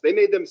on blast. They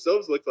made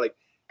themselves look like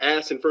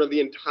ass in front of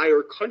the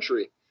entire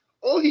country.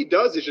 All he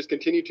does is just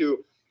continue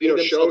to,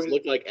 show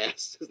look like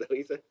ass. Is that what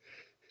he said?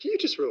 Can you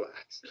just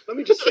relax? Let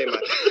me just say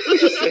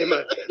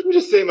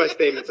my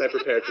statements I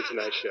prepared for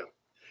tonight's show.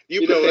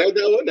 You prepared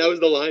that one? That was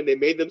the line. They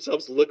made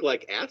themselves look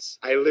like ass.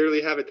 I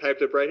literally have it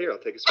typed up right here. I'll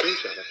take a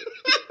screenshot of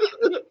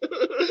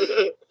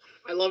it.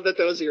 I love that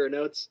those are your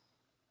notes.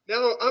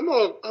 Now I'm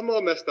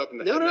all messed up in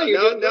the head.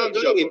 No, I'm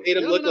joking. You made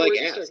them look like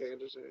ass.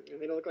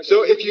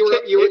 So if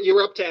you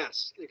were up to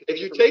ass. If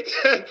you take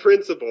that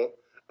principle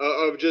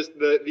of just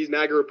these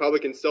MAGA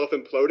Republicans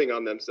self-imploding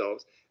on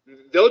themselves,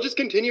 they'll just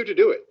continue to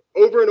do it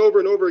over and over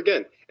and over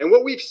again. And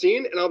what we've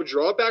seen, and I'll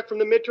draw it back from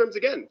the midterms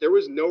again, there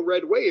was no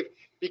red wave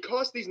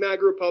because these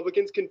MAGA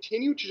Republicans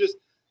continue to just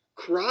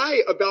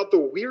cry about the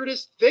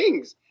weirdest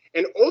things.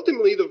 And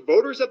ultimately, the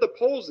voters at the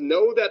polls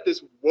know that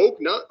this woke,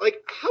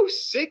 how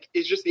sick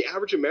is just the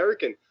average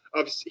American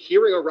of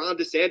hearing a Ron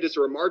DeSantis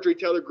or a Marjorie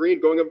Taylor Greene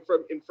going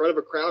in front of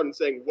a crowd and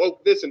saying,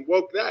 woke this and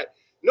woke that.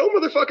 No,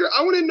 motherfucker,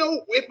 I want to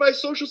know if my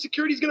Social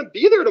Security is going to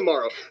be there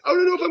tomorrow. I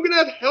want to know if I'm going to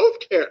have health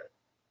care.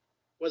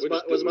 Was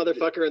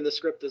motherfucker in the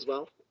script as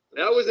well?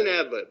 That was an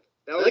ad-lib.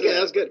 That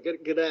was good.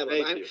 Good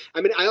ad-lib. Thank you.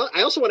 I mean,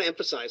 I also want to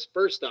emphasize,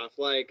 first off,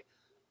 like,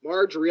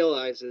 Marge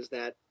realizes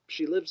that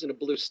she lives in a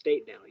blue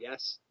state now,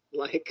 yes?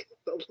 Like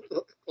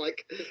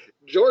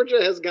Georgia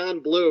has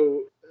gone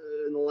blue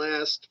in the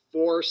last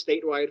 4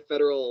 statewide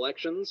federal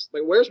elections.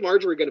 Like, where's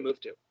Marjorie going to move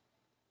to?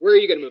 Where are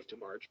you going to move to,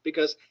 Marge?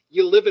 Because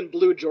you live in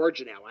blue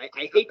Georgia now. I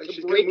hate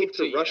to break it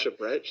to you. Russia,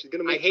 Brett. She's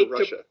going to move to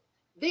Russia.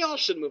 They all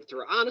should move to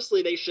Russia.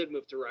 Honestly, they should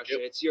move to Russia.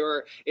 Yep.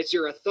 It's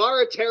your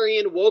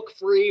authoritarian,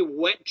 woke-free,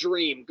 wet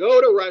dream.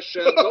 Go to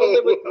Russia. Go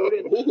live with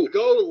Putin.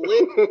 Go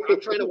live. I'm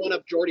trying to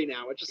one-up Jordy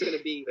now. It's just going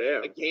to be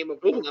a game of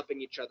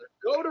one-upping each other.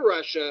 Go to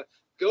Russia.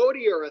 Go to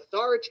your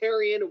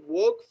authoritarian,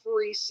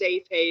 woke-free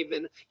safe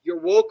haven, your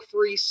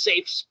woke-free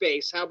safe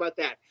space. How about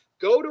that?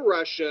 Go to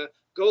Russia.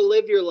 Go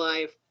live your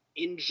life.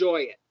 Enjoy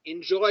it.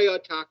 Enjoy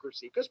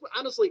autocracy. Because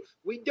honestly,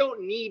 we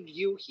don't need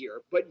you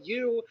here, but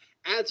you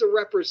as a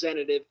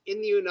representative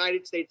in the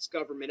United States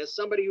government, as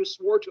somebody who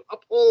swore to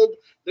uphold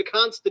the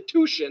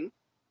Constitution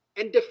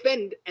and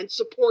defend and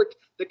support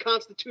the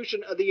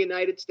Constitution of the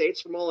United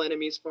States from all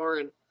enemies,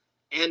 foreign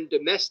and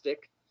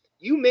domestic,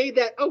 you made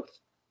that oath.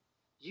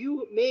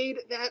 You made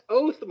that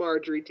oath,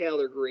 Marjorie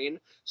Taylor Greene.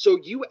 So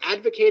you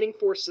advocating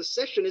for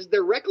secession is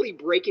directly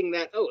breaking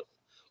that oath.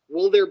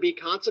 Will there be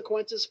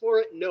consequences for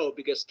it? No,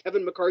 because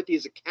Kevin McCarthy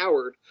is a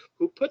coward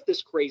who put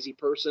this crazy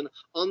person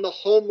on the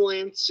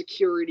Homeland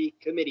Security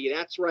Committee.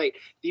 That's right.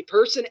 The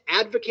person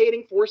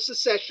advocating for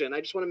secession,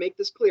 I just want to make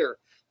this clear,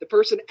 the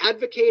person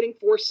advocating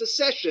for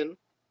secession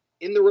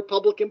in the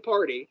Republican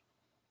Party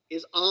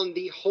is on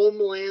the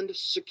Homeland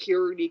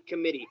Security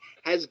Committee,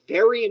 has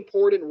very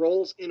important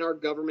roles in our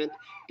government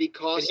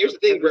because... And here's the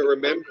thing,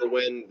 remember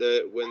when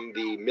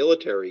the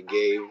military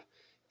gave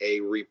a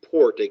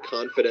report, a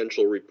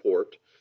confidential report,